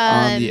usual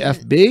on the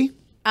FB.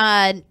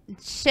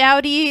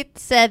 Shouty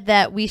said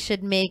that we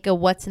should make a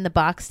What's in the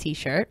Box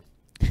t-shirt.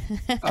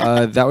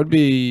 That would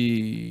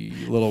be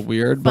a little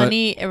weird.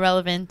 Funny,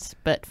 irrelevant,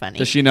 but funny.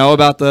 Does she know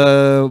about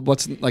the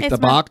It's the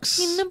box?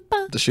 in the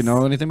box. Does she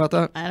know anything about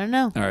that? I don't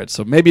know. All right,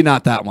 so maybe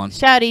not that one.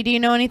 Shouty, do you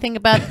know anything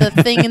about the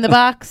thing in the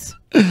box?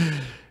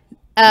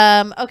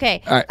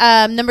 Okay. All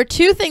right. Number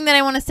 2 thing that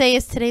I want to say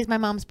is today's my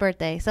mom's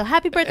birthday. So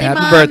happy birthday, Happy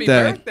Mom.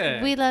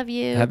 birthday. We love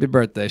you. Happy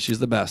birthday. She's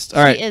the best.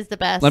 All right. She is the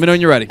best. Let me know when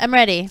you're ready. I'm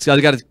ready. So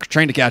I got a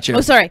train to catch you.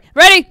 Oh, sorry.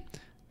 Ready?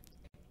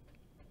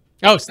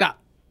 Oh, stop.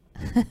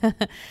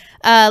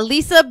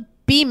 Lisa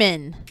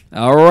Beeman.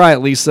 All right,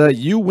 Lisa,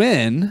 you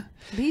win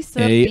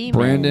Lisa a Beeman.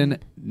 Brandon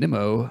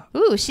Nimmo.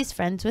 Ooh, she's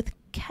friends with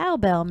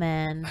Cowbell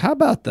Man. How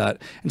about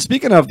that? And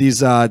speaking of these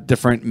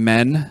different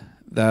men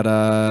that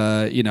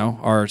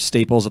are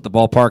staples at the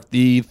ballpark,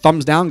 the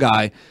thumbs down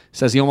guy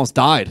says he almost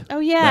died. Oh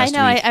yeah, I last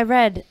know. week.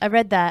 I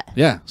read that.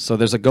 Yeah, so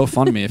there's a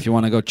GoFundMe if you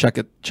want to go check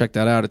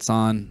that out. It's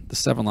on the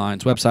Seven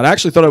Lines website. I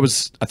actually thought it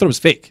was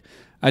fake.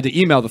 I had to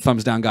email the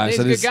thumbs down guy. He's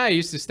So a good guy. He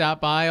used to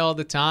stop by all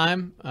the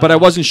time. But I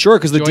wasn't sure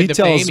because the enjoyed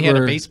details He had a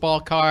were. baseball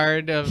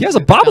card. He has a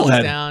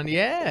bobblehead. Down.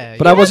 Yeah.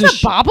 But I wasn't.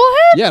 There's a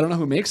bobblehead? Yeah, I don't know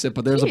who makes it,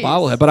 but there's a Jeez.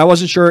 bobblehead. But I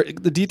wasn't sure.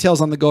 The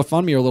details on the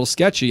GoFundMe are a little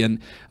sketchy, and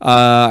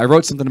I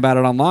wrote something about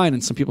it online,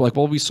 and some people are like,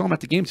 well, we saw him at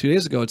the game 2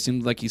 days ago. It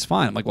seemed like he's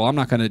fine. I'm like, well, I'm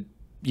not going to,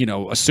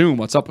 assume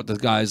what's up with this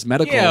guy's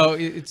medical.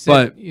 Yeah,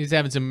 but he's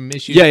having some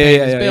issues Yeah, paying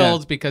yeah, his yeah,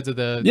 bills because of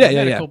the Yeah,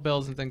 medical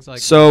bills and things like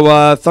that.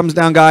 So thumbs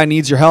down guy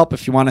needs your help.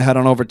 If you want to head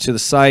on over to the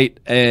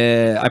site,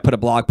 I put a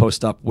blog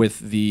post up with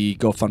the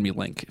GoFundMe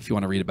link if you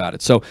want to read about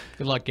it. So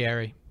Good luck,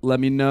 Gary. let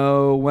me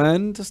know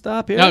when to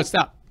stop here. No,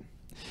 stop.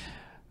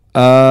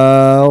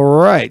 All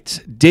right.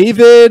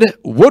 David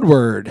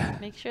Woodward.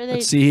 Make sure they.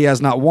 Let's see. He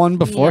has not won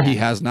before. Yeah. He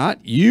has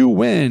not. You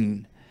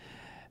win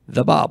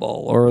the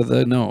bobble or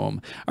the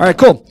gnome. All right,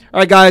 cool. All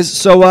right, guys.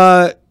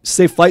 So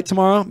safe flight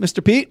tomorrow,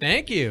 Mr. Pete.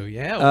 Thank you.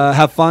 Yeah.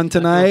 Have fun We'll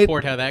tonight.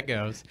 report how that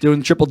goes.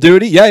 Doing triple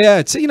duty. Yeah.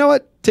 It's, you know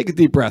what? Take a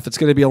deep breath. It's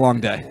going to be a long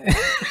day.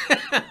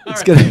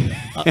 It's gonna.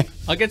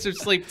 I'll get some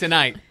sleep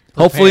tonight.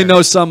 Hopefully, Prepare.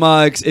 no some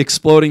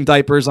exploding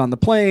diapers on the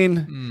plane,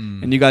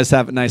 and you guys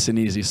have it nice and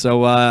easy.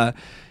 So,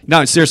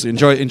 no, seriously,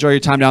 enjoy your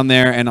time down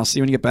there, and I'll see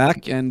you when you get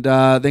back. And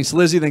thanks to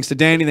Lizzie, thanks to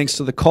Danny, thanks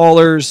to the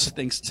callers,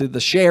 thanks to the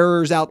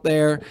sharers out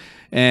there.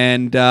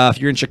 And if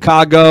you're in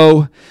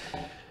Chicago,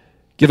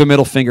 give a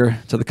middle finger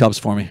to the Cubs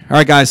for me. All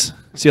right, guys,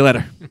 see you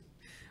later.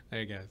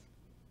 There you go.